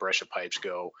far as the Breccia pipes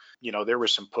go. There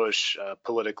was some push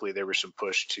politically, there was some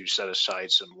push to set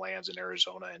aside some lands in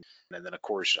Arizona. And then, of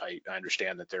course, I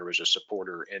understand that there was a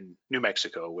supporter in New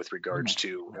Mexico with regards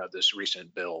to this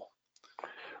recent bill.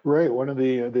 Right. One of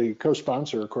the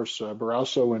co-sponsor, of course,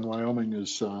 Barrasso in Wyoming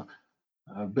is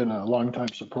been a longtime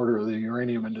supporter of the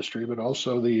uranium industry, but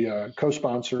also the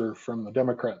co-sponsor from the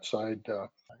Democrat side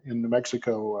in New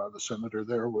Mexico. The senator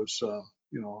there was,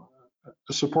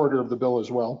 a supporter of the bill as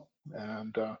well,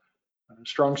 and a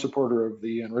strong supporter of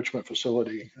the enrichment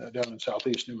facility down in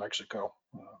southeast New Mexico.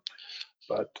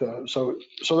 So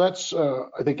that's,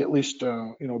 I think, at least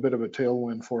a bit of a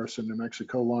tailwind for us in New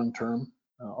Mexico long term.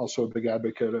 Also a big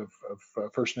advocate of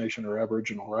First Nation or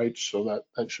Aboriginal rights, so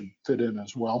that should fit in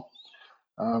as well.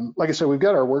 Like I said, we've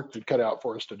got our work to cut out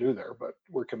for us to do there, but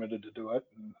we're committed to do it.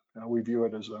 And we view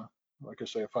it as a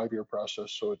 5-year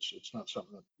process. So it's not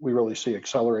something that we really see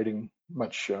accelerating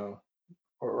much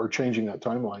or changing that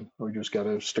timeline. We just got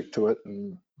to stick to it,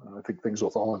 and I think things will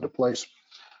fall into place.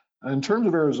 In terms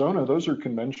of Arizona, those are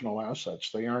conventional assets.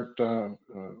 They aren't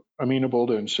amenable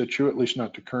to in situ, at least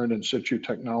not to current in situ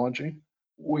technology.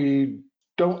 We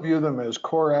don't view them as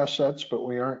core assets, but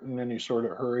we aren't in any sort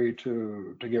of hurry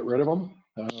to get rid of them.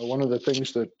 One of the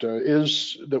things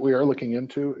that we are looking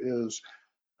into is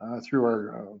through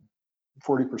our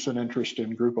 40% interest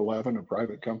in Group 11, a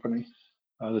private company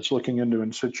that's looking into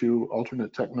in situ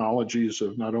alternate technologies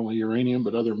of not only uranium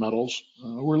but other metals.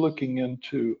 We're looking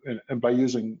into, and by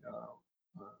using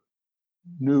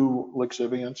new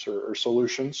lixiviants or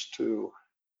solutions to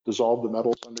dissolve the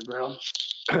metals underground.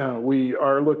 We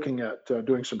are looking at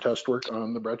doing some test work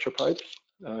on the breccia pipes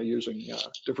using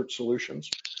different solutions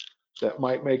that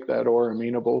might make that ore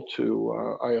amenable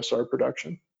to ISR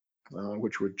production,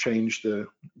 which would change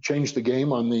the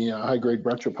game on the high-grade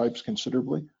breccia pipes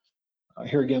considerably.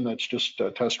 Here again, that's just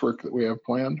test work that we have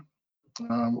planned.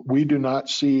 We do not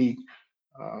see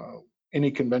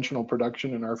any conventional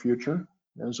production in our future.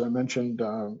 As I mentioned,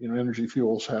 Energy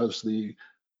Fuels has the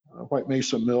White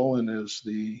Mesa Mill and is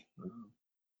the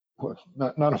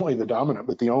not only the dominant,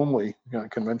 but the only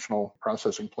conventional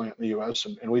processing plant in the U.S.,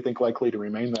 and we think likely to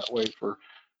remain that way for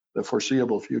the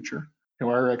foreseeable future.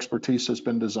 Our expertise has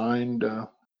been designed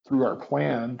through our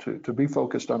plan to be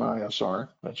focused on ISR.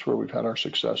 That's where we've had our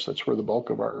success. That's where the bulk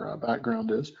of our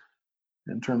background is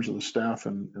in terms of the staff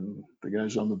and the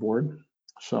guys on the board.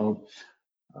 So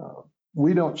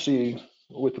we don't see,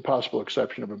 with the possible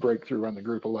exception of a breakthrough on the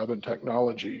Group 11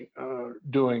 technology,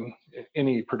 doing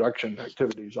any production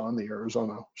activities on the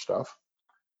Arizona stuff.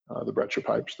 The breccia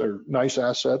pipes, they're nice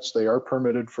assets. They are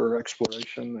permitted for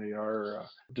exploration. They are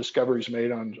discoveries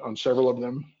made on several of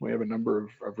them. We have a number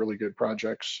of really good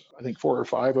projects. I think 4 or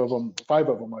 5 of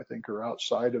them, I think, are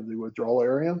outside of the withdrawal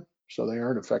area, so they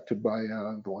aren't affected by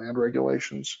the land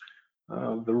regulations.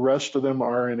 The rest of them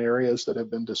are in areas that have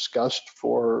been discussed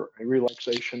for a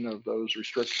relaxation of those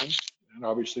restrictions, and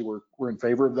obviously we're in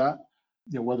favor of that.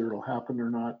 Whether it'll happen or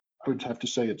not, I would have to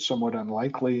say it's somewhat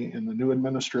unlikely in the new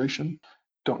administration.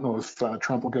 Don't know if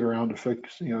Trump will get around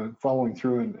to following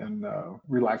through and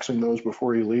relaxing those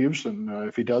before he leaves. And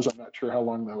if he does, I'm not sure how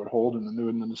long that would hold in the new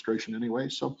administration anyway.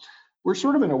 So we're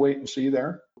sort of in a wait and see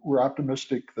there. We're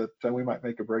optimistic that we might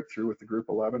make a breakthrough with the Group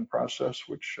 11 process,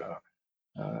 which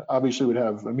obviously would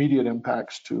have immediate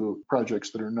impacts to projects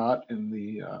that are not in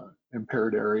the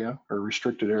impaired area or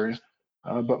restricted area,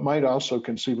 but might also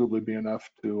conceivably be enough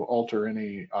to alter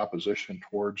any opposition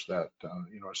towards that,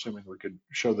 assuming we could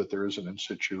show that there is an in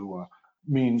situ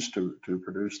means to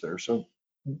produce there. So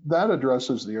that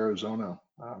addresses the Arizona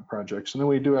projects. And then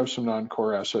we do have some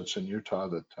non-core assets in Utah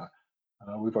that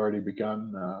we've already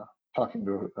begun talking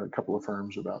to a couple of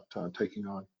firms about taking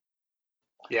on.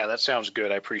 Yeah, that sounds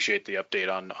good. I appreciate the update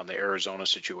on the Arizona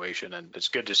situation, and it's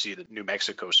good to see the New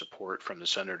Mexico support from the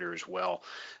senator as well.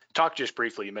 Talk just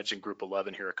briefly, you mentioned Group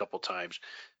 11 here a couple times.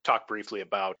 Talk briefly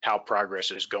about how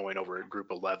progress is going over at Group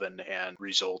 11 and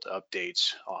result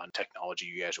updates on technology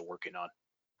you guys are working on.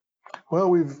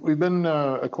 Well, we've been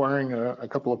acquiring a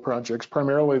couple of projects.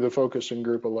 Primarily the focus in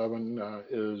Group 11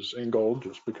 is in gold,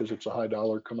 just because it's a high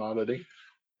dollar commodity.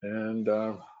 And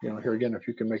here again, if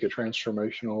you can make a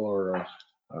transformational or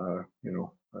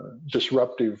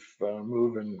disruptive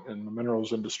move in the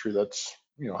minerals industry, that's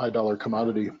high dollar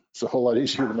commodity. It's a whole lot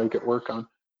easier to make it work on.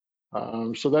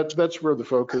 So that's where the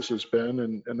focus has been,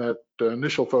 and that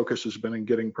initial focus has been in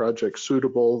getting projects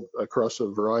suitable across a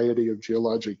variety of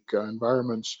geologic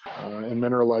environments and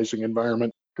mineralizing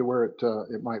environment to where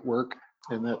it might work.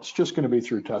 And that's just going to be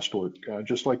through test work.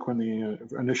 Just like when the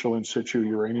initial in situ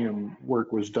uranium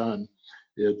work was done,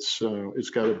 it's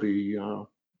got to be a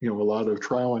lot of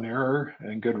trial and error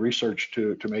and good research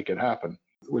to make it happen.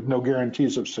 With no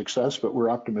guarantees of success, but we're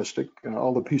optimistic.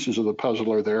 All the pieces of the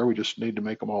puzzle are there. We just need to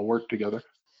make them all work together.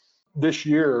 This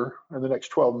year, in the next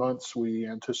 12 months, we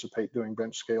anticipate doing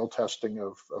bench scale testing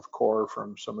of core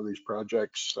from some of these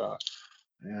projects.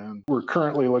 And we're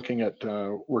currently looking at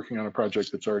working on a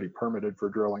project that's already permitted for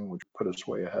drilling, which put us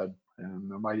way ahead, and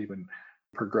might even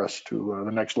progress to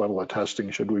the next level of testing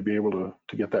should we be able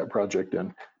to get that project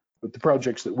in. But the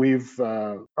projects that we've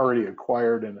already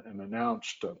acquired and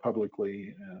announced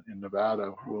publicly in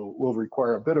Nevada will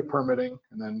require a bit of permitting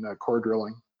and then core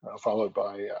drilling, followed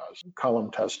by column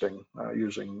testing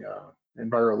using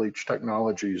EnviroLeach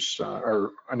Technologies, or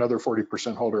another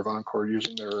 40% holder of enCore,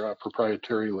 using their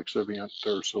proprietary lixiviant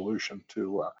or solution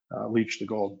to leach the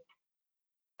gold.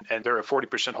 And they're a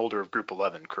 40% holder of Group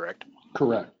 11, correct?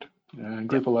 Correct. And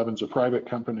Group 11 is a private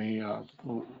company.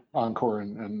 enCore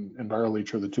and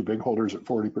EnviroLeach are the two big holders at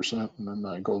 40%, and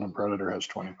then Golden Predator has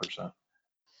 20%.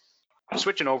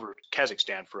 Switching over to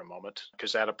Kazakhstan for a moment,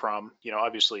 Kazatomprom,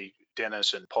 obviously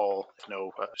Dennis and Paul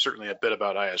know certainly a bit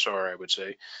about ISR, I would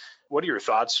say. What are your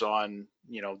thoughts on,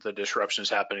 the disruptions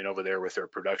happening over there with their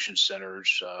production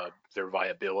centers, their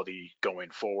viability going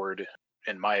forward?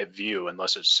 In my view,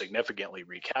 unless it's significantly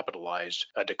recapitalized,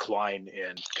 a decline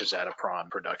in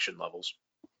Kazatomprom production levels.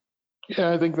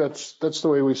 Yeah, I think that's the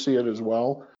way we see it as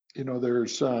well.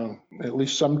 There's at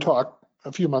least some talk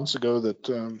a few months ago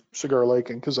that Cigar Lake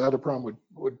and Kazatomprom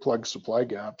would plug supply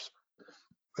gaps.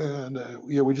 And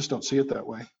we just don't see it that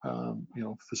way.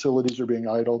 Facilities are being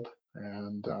idled,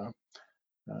 and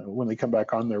when they come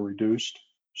back on, they're reduced.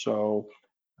 So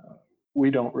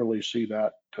we don't really see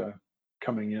that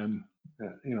coming in,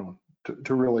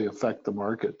 to really affect the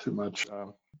market too much.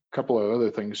 A couple of other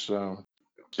things.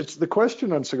 It's the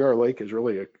question on Cigar Lake is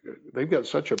really they've got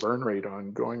such a burn rate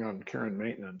on going on care and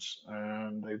maintenance,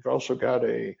 and they've also got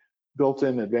a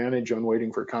built-in advantage on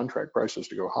waiting for contract prices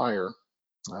to go higher.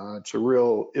 It's a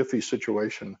real iffy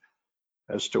situation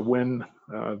as to when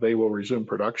they will resume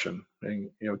production.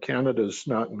 And Canada's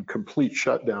not in complete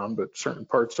shutdown, but certain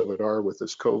parts of it are with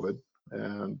this COVID,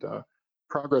 and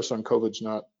progress on COVID's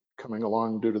not coming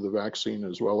along due to the vaccine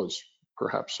as well as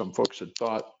perhaps some folks had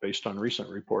thought based on recent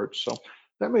reports. So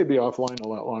that may be offline a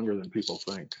lot longer than people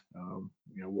think.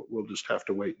 We'll just have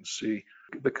to wait and see.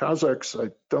 The Kazakhs,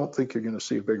 I don't think you're going to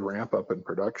see a big ramp up in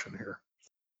production here.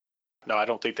 No, I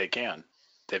don't think they can.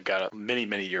 They've got many,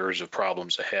 many years of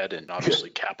problems ahead, and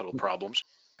obviously capital problems.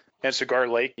 And Cigar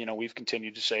Lake, we've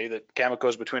continued to say that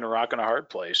Cameco's between a rock and a hard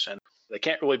place, and they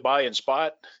can't really buy in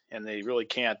spot, and they really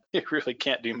can't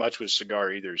do much with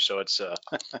Cigar either. So it's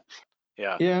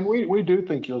yeah. Yeah, and we do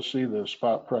think you'll see the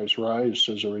spot price rise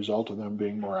as a result of them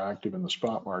being more active in the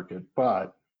spot market.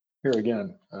 But here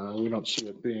again, we don't see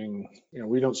it being,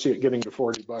 we don't see it getting to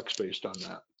 $40 based on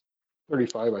that.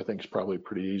 35, I think, is probably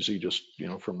pretty easy, just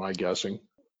from my guessing.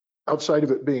 Outside of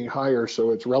it being higher,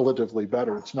 so it's relatively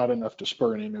better. It's not enough to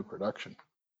spur any new production.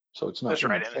 So it's not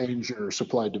going to change your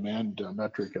supply-demand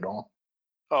metric at all.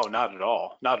 Oh, not at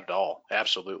all. Not at all.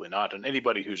 Absolutely not. And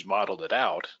anybody who's modeled it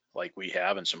out, like we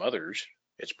have and some others,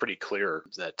 it's pretty clear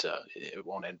that it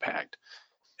won't impact.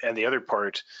 And the other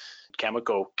part,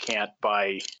 Cameco can't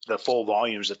buy the full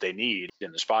volumes that they need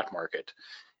in the spot market.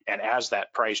 And as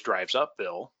that price drives up,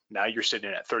 Bill, now you're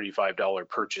sitting at $35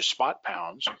 purchase spot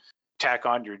pounds. Tack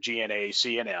on your GNA,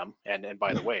 CNM, and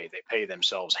by the way, they pay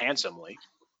themselves handsomely.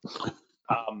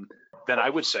 Then I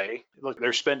would say, look,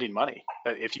 they're spending money.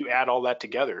 If you add all that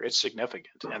together, it's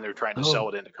significant, and they're trying to sell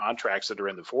it into contracts that are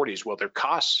in the 40s. Well, their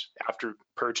costs after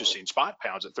purchasing spot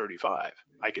pounds at 35,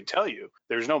 I can tell you,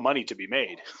 there's no money to be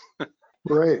made.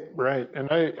 Right.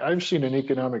 And I've seen an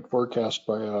economic forecast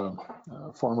by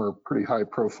a former pretty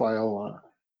high-profile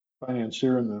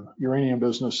financier in the uranium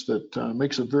business that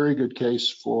makes a very good case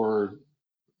for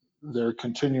their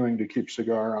continuing to keep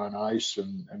Cigar on ice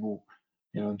and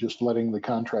just letting the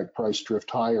contract price drift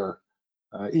higher,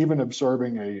 even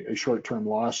absorbing a short-term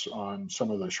loss on some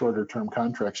of the shorter-term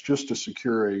contracts just to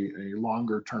secure a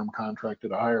longer-term contract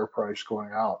at a higher price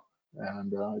going out.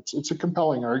 And it's a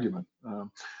compelling argument.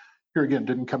 Here again,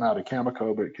 didn't come out of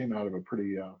Cameco, but it came out of a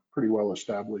pretty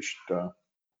well-established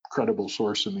credible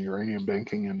source in the uranium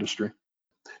banking industry.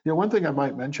 One thing I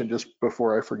might mention just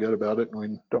before I forget about it, and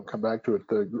we don't come back to it,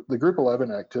 the Group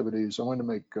 11 activities, I want to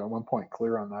make one point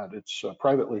clear on that. It's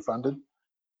privately funded,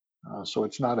 so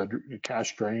it's not a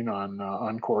cash drain on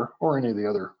enCore or any of the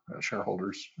other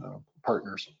shareholders,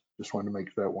 partners. Just wanted to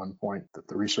make that one point, that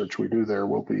the research we do there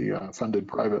will be funded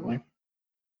privately.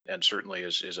 And certainly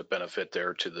is a benefit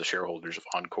there to the shareholders of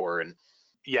enCore. And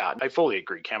yeah, I fully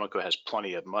agree. Cameco has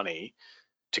plenty of money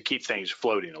to keep things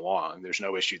floating along. There's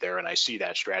no issue there. And I see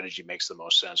that strategy makes the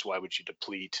most sense. Why would you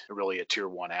deplete really a tier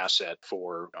one asset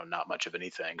for not much of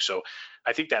anything? So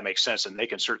I think that makes sense, and they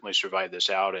can certainly survive this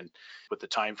out. And with the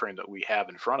time frame that we have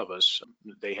in front of us,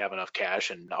 they have enough cash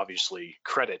and obviously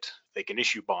credit. They can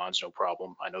issue bonds, no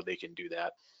problem. I know they can do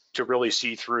that to really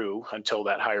see through until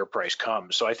that higher price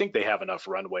comes. So I think they have enough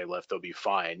runway left. They'll be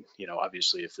fine.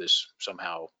 Obviously if this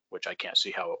somehow, which I can't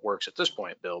see how it works at this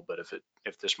point, Bill, but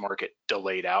if this market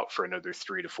delayed out for another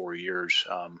 3 to 4 years,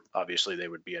 obviously they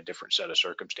would be a different set of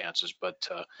circumstances. But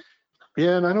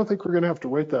yeah, and I don't think we're going to have to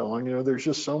wait that long. There's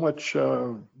just so much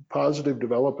positive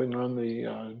developing on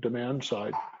the demand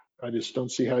side. I just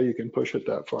don't see how you can push it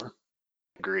that far.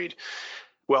 Agreed.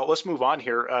 Well, let's move on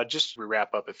here. Just to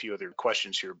wrap up a few other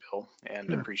questions here, Bill, and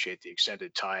Sure. Appreciate the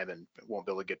extended time and won't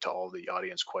be able to get to all the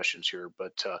audience questions here,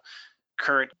 but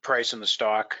current price in the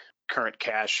stock, current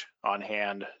cash on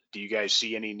hand, do you guys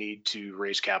see any need to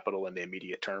raise capital in the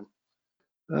immediate term?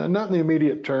 Not in the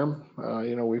immediate term.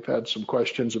 We've had some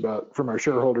questions from our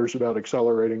shareholders about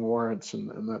accelerating warrants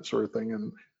and that sort of thing.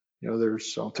 And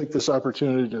I'll take this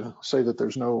opportunity to say that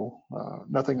there's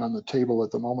nothing on the table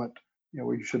at the moment.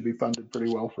 We should be funded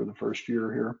pretty well for the first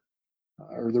year here,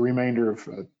 or the remainder of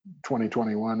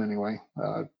 2021 anyway.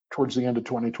 Towards the end of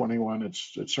 2021,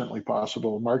 it's certainly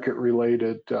possible. Market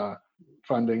related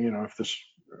funding,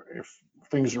 if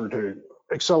things were to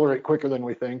accelerate quicker than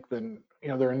we think, then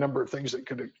there are a number of things that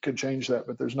could change that,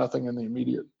 but there's nothing in the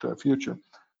immediate future.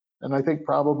 And I think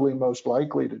probably most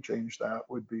likely to change that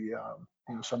would be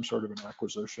some sort of an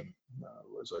acquisition.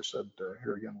 As I said,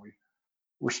 here again,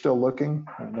 we're still looking.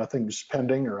 Nothing's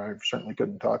pending, or I certainly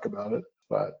couldn't talk about it,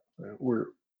 but we're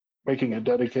making a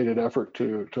dedicated effort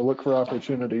to look for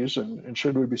opportunities. And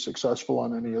should we be successful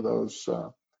on any of those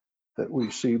that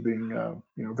we see being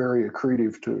very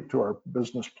accretive to our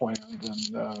business plan,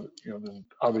 then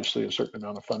obviously a certain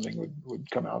amount of funding would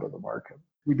come out of the market.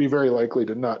 We'd be very likely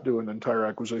to not do an entire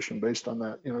acquisition based on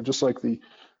that. Just like the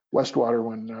Westwater,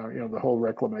 when the whole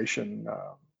reclamation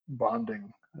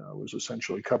bonding was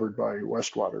essentially covered by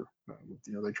Westwater.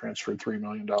 They transferred $3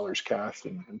 million cash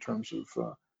in terms of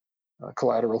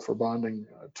collateral for bonding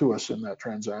to us in that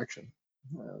transaction.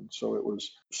 And so it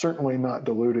was certainly not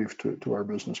dilutive to our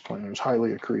business plan. It was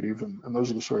highly accretive, and those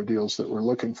are the sort of deals that we're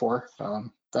looking for.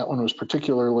 That one was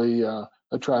particularly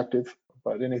attractive,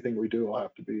 but anything we do will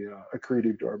have to be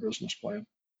accretive to our business plan.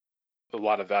 A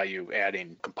lot of value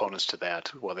adding components to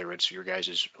that, whether it's your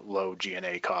guys' low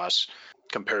G&A costs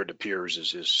compared to peers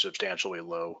is substantially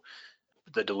low.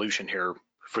 The dilution here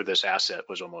for this asset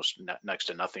was almost next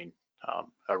to nothing.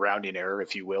 A rounding error,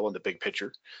 if you will, in the big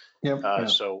picture. Yep.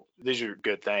 So these are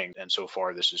good things. And so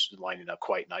far, this is lining up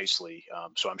quite nicely.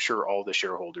 So I'm sure all the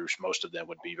shareholders, most of them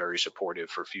would be very supportive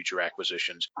for future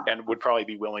acquisitions and would probably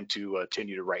be willing to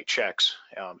continue to write checks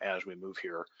as we move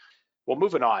here. Well,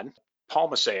 moving on, Paul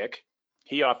Masaic,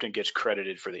 he often gets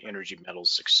credited for the Energy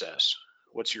Metals success.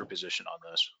 What's your position on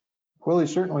this? Well, he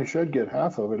certainly should get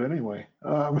half of it anyway.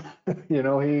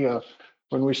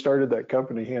 When we started that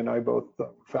company, he and I both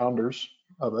founders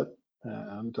of it,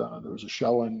 and there was a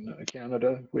shell in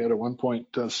Canada. We had a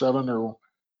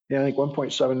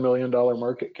 1.7 million dollar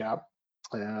market cap,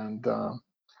 and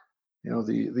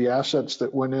the assets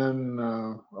that went in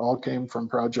all came from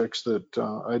projects that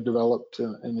I developed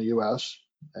in the U.S.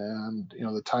 And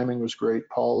the timing was great.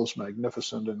 Paul is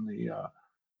magnificent in the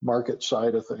market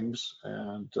side of things,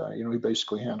 and he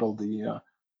basically handled the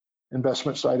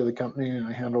investment side of the company, and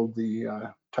I handled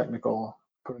the technical,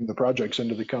 putting the projects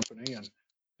into the company, and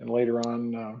later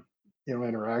on,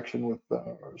 interaction with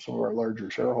some of our larger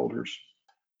shareholders.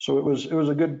 So it was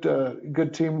a good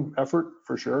team effort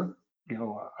for sure.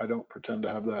 I don't pretend to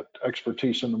have that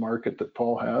expertise in the market that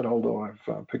Paul had, although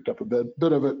I've picked up a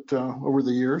bit of it over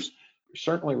the years.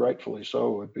 Certainly, rightfully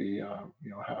so, would be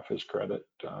half his credit.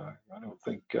 I don't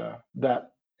think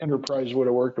that enterprise would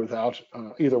have worked without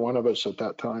either one of us at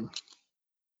that time.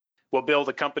 Well, Bill,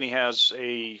 the company has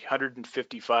a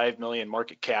 155 million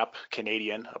market cap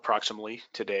Canadian approximately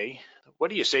today.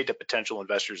 What do you say to potential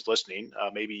investors listening,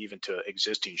 maybe even to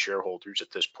existing shareholders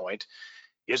at this point?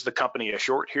 Is the company a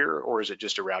short here, or is it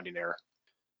just a rounding error?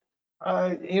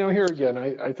 Here again,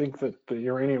 I think that the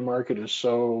uranium market is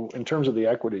so, in terms of the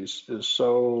equities, is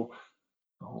so,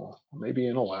 maybe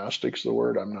inelastic's the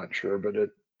word, I'm not sure, but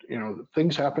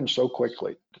things happen so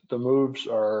quickly. The moves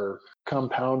are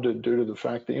compounded due to the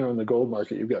fact that, in the gold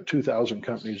market, you've got 2,000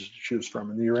 companies to choose from.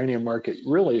 In the uranium market,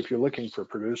 really, if you're looking for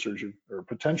producers or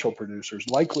potential producers,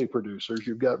 likely producers,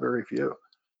 you've got very few.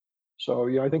 So,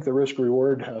 I think the risk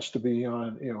reward has to be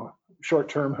on, short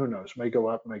term, who knows, may go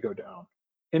up, may go down.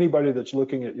 Anybody that's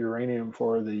looking at uranium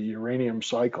for the uranium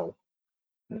cycle,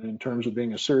 in terms of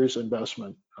being a serious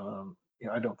investment,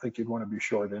 I don't think you'd want to be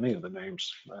short any of the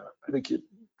names. I think you'd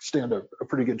stand a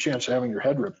pretty good chance of having your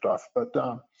head ripped off. But,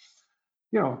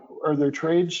 are there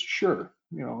trades? Sure.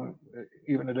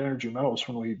 Even at Energy Metals,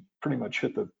 when we pretty much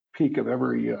hit the peak of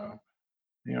every,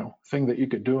 thing that you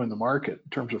could do in the market in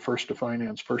terms of first to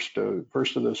finance, first to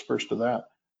this, first to that.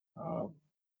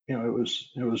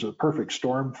 It was a perfect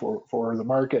storm for the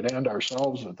market and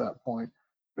ourselves at that point.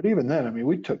 But even then,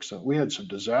 we had some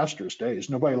disastrous days.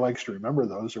 Nobody likes to remember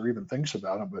those or even thinks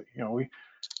about them. But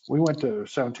we went to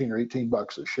 17 or 18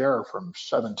 bucks a share from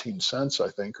 17 cents, I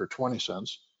think, or 20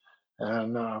 cents,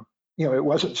 and it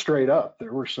wasn't straight up.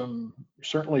 There were some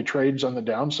certainly trades on the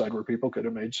downside where people could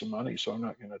have made some money. So I'm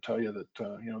not going to tell you that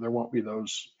there won't be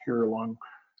those here along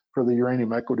for the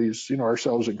uranium equities,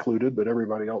 ourselves included, but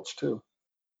everybody else too.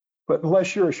 But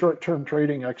unless you're a short-term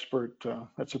trading expert,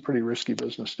 that's a pretty risky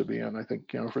business to be in. I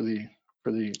think, for the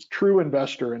true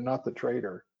investor and not the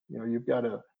trader, you've got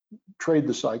to trade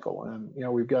the cycle, and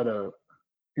we've got a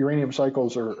uranium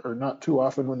cycles are not too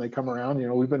often when they come around. You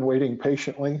know, we've been waiting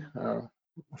patiently,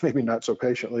 maybe not so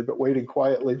patiently, but waiting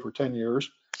quietly for 10 years.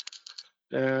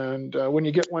 And when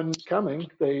you get one coming,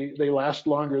 they last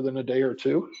longer than a day or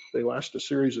two. They last a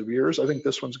series of years. I think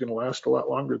this one's going to last a lot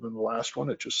longer than the last one.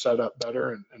 It just set up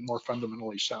better and more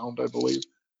fundamentally sound, I believe.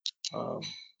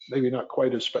 Maybe not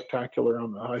quite as spectacular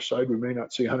on the high side. We may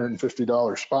not see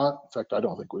 $150 spot. In fact, I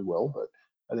don't think we will, but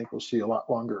I think we'll see a lot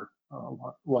longer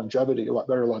longevity, a lot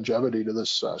better longevity to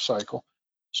this cycle.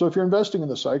 So if you're investing in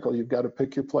the cycle, you've got to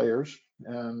pick your players,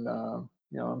 and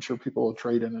you know, I'm sure people will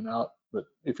trade in and out. But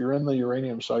if you're in the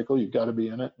uranium cycle, you've got to be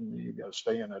in it, and you've got to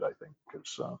stay in it, I think,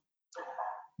 because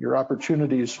your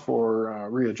opportunities for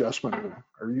readjustment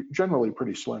are generally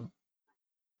pretty slim.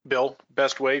 Bill,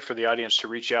 best way for the audience to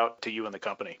reach out to you and the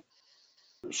company?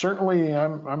 Certainly,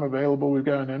 I'm available. We've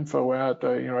got an info at,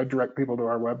 you know, I direct people to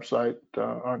our website,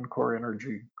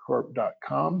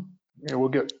 encoreenergycorp.com. You know, we'll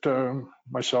get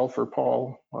myself or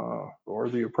Paul or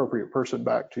the appropriate person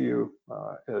back to you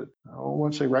at, I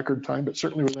won't say record time, but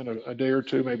certainly within a day or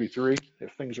two, maybe 3,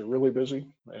 if things are really busy,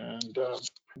 and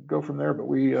go from there. But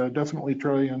we definitely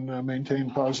try and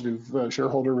maintain positive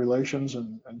shareholder relations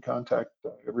and contact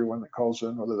everyone that calls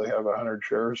in, whether they have 100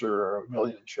 shares or 1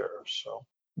 million shares. So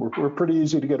we're pretty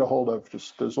easy to get a hold of,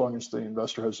 just as long as the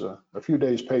investor has a few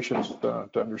days patience to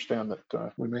understand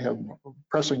that we may have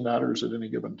pressing matters at any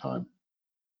given time.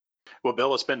 Well,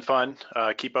 Bill, it's been fun.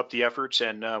 Keep up the efforts,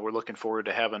 and we're looking forward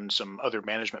to having some other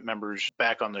management members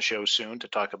back on the show soon to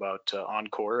talk about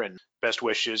enCore, and best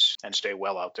wishes, and stay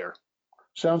well out there.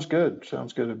 Sounds good.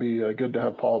 Sounds good. It'd be good to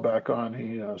have Paul back on.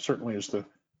 He certainly is the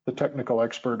technical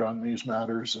expert on these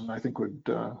matters, and I think would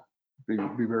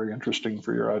be very interesting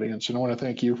for your audience. And I want to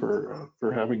thank you for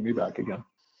having me back again.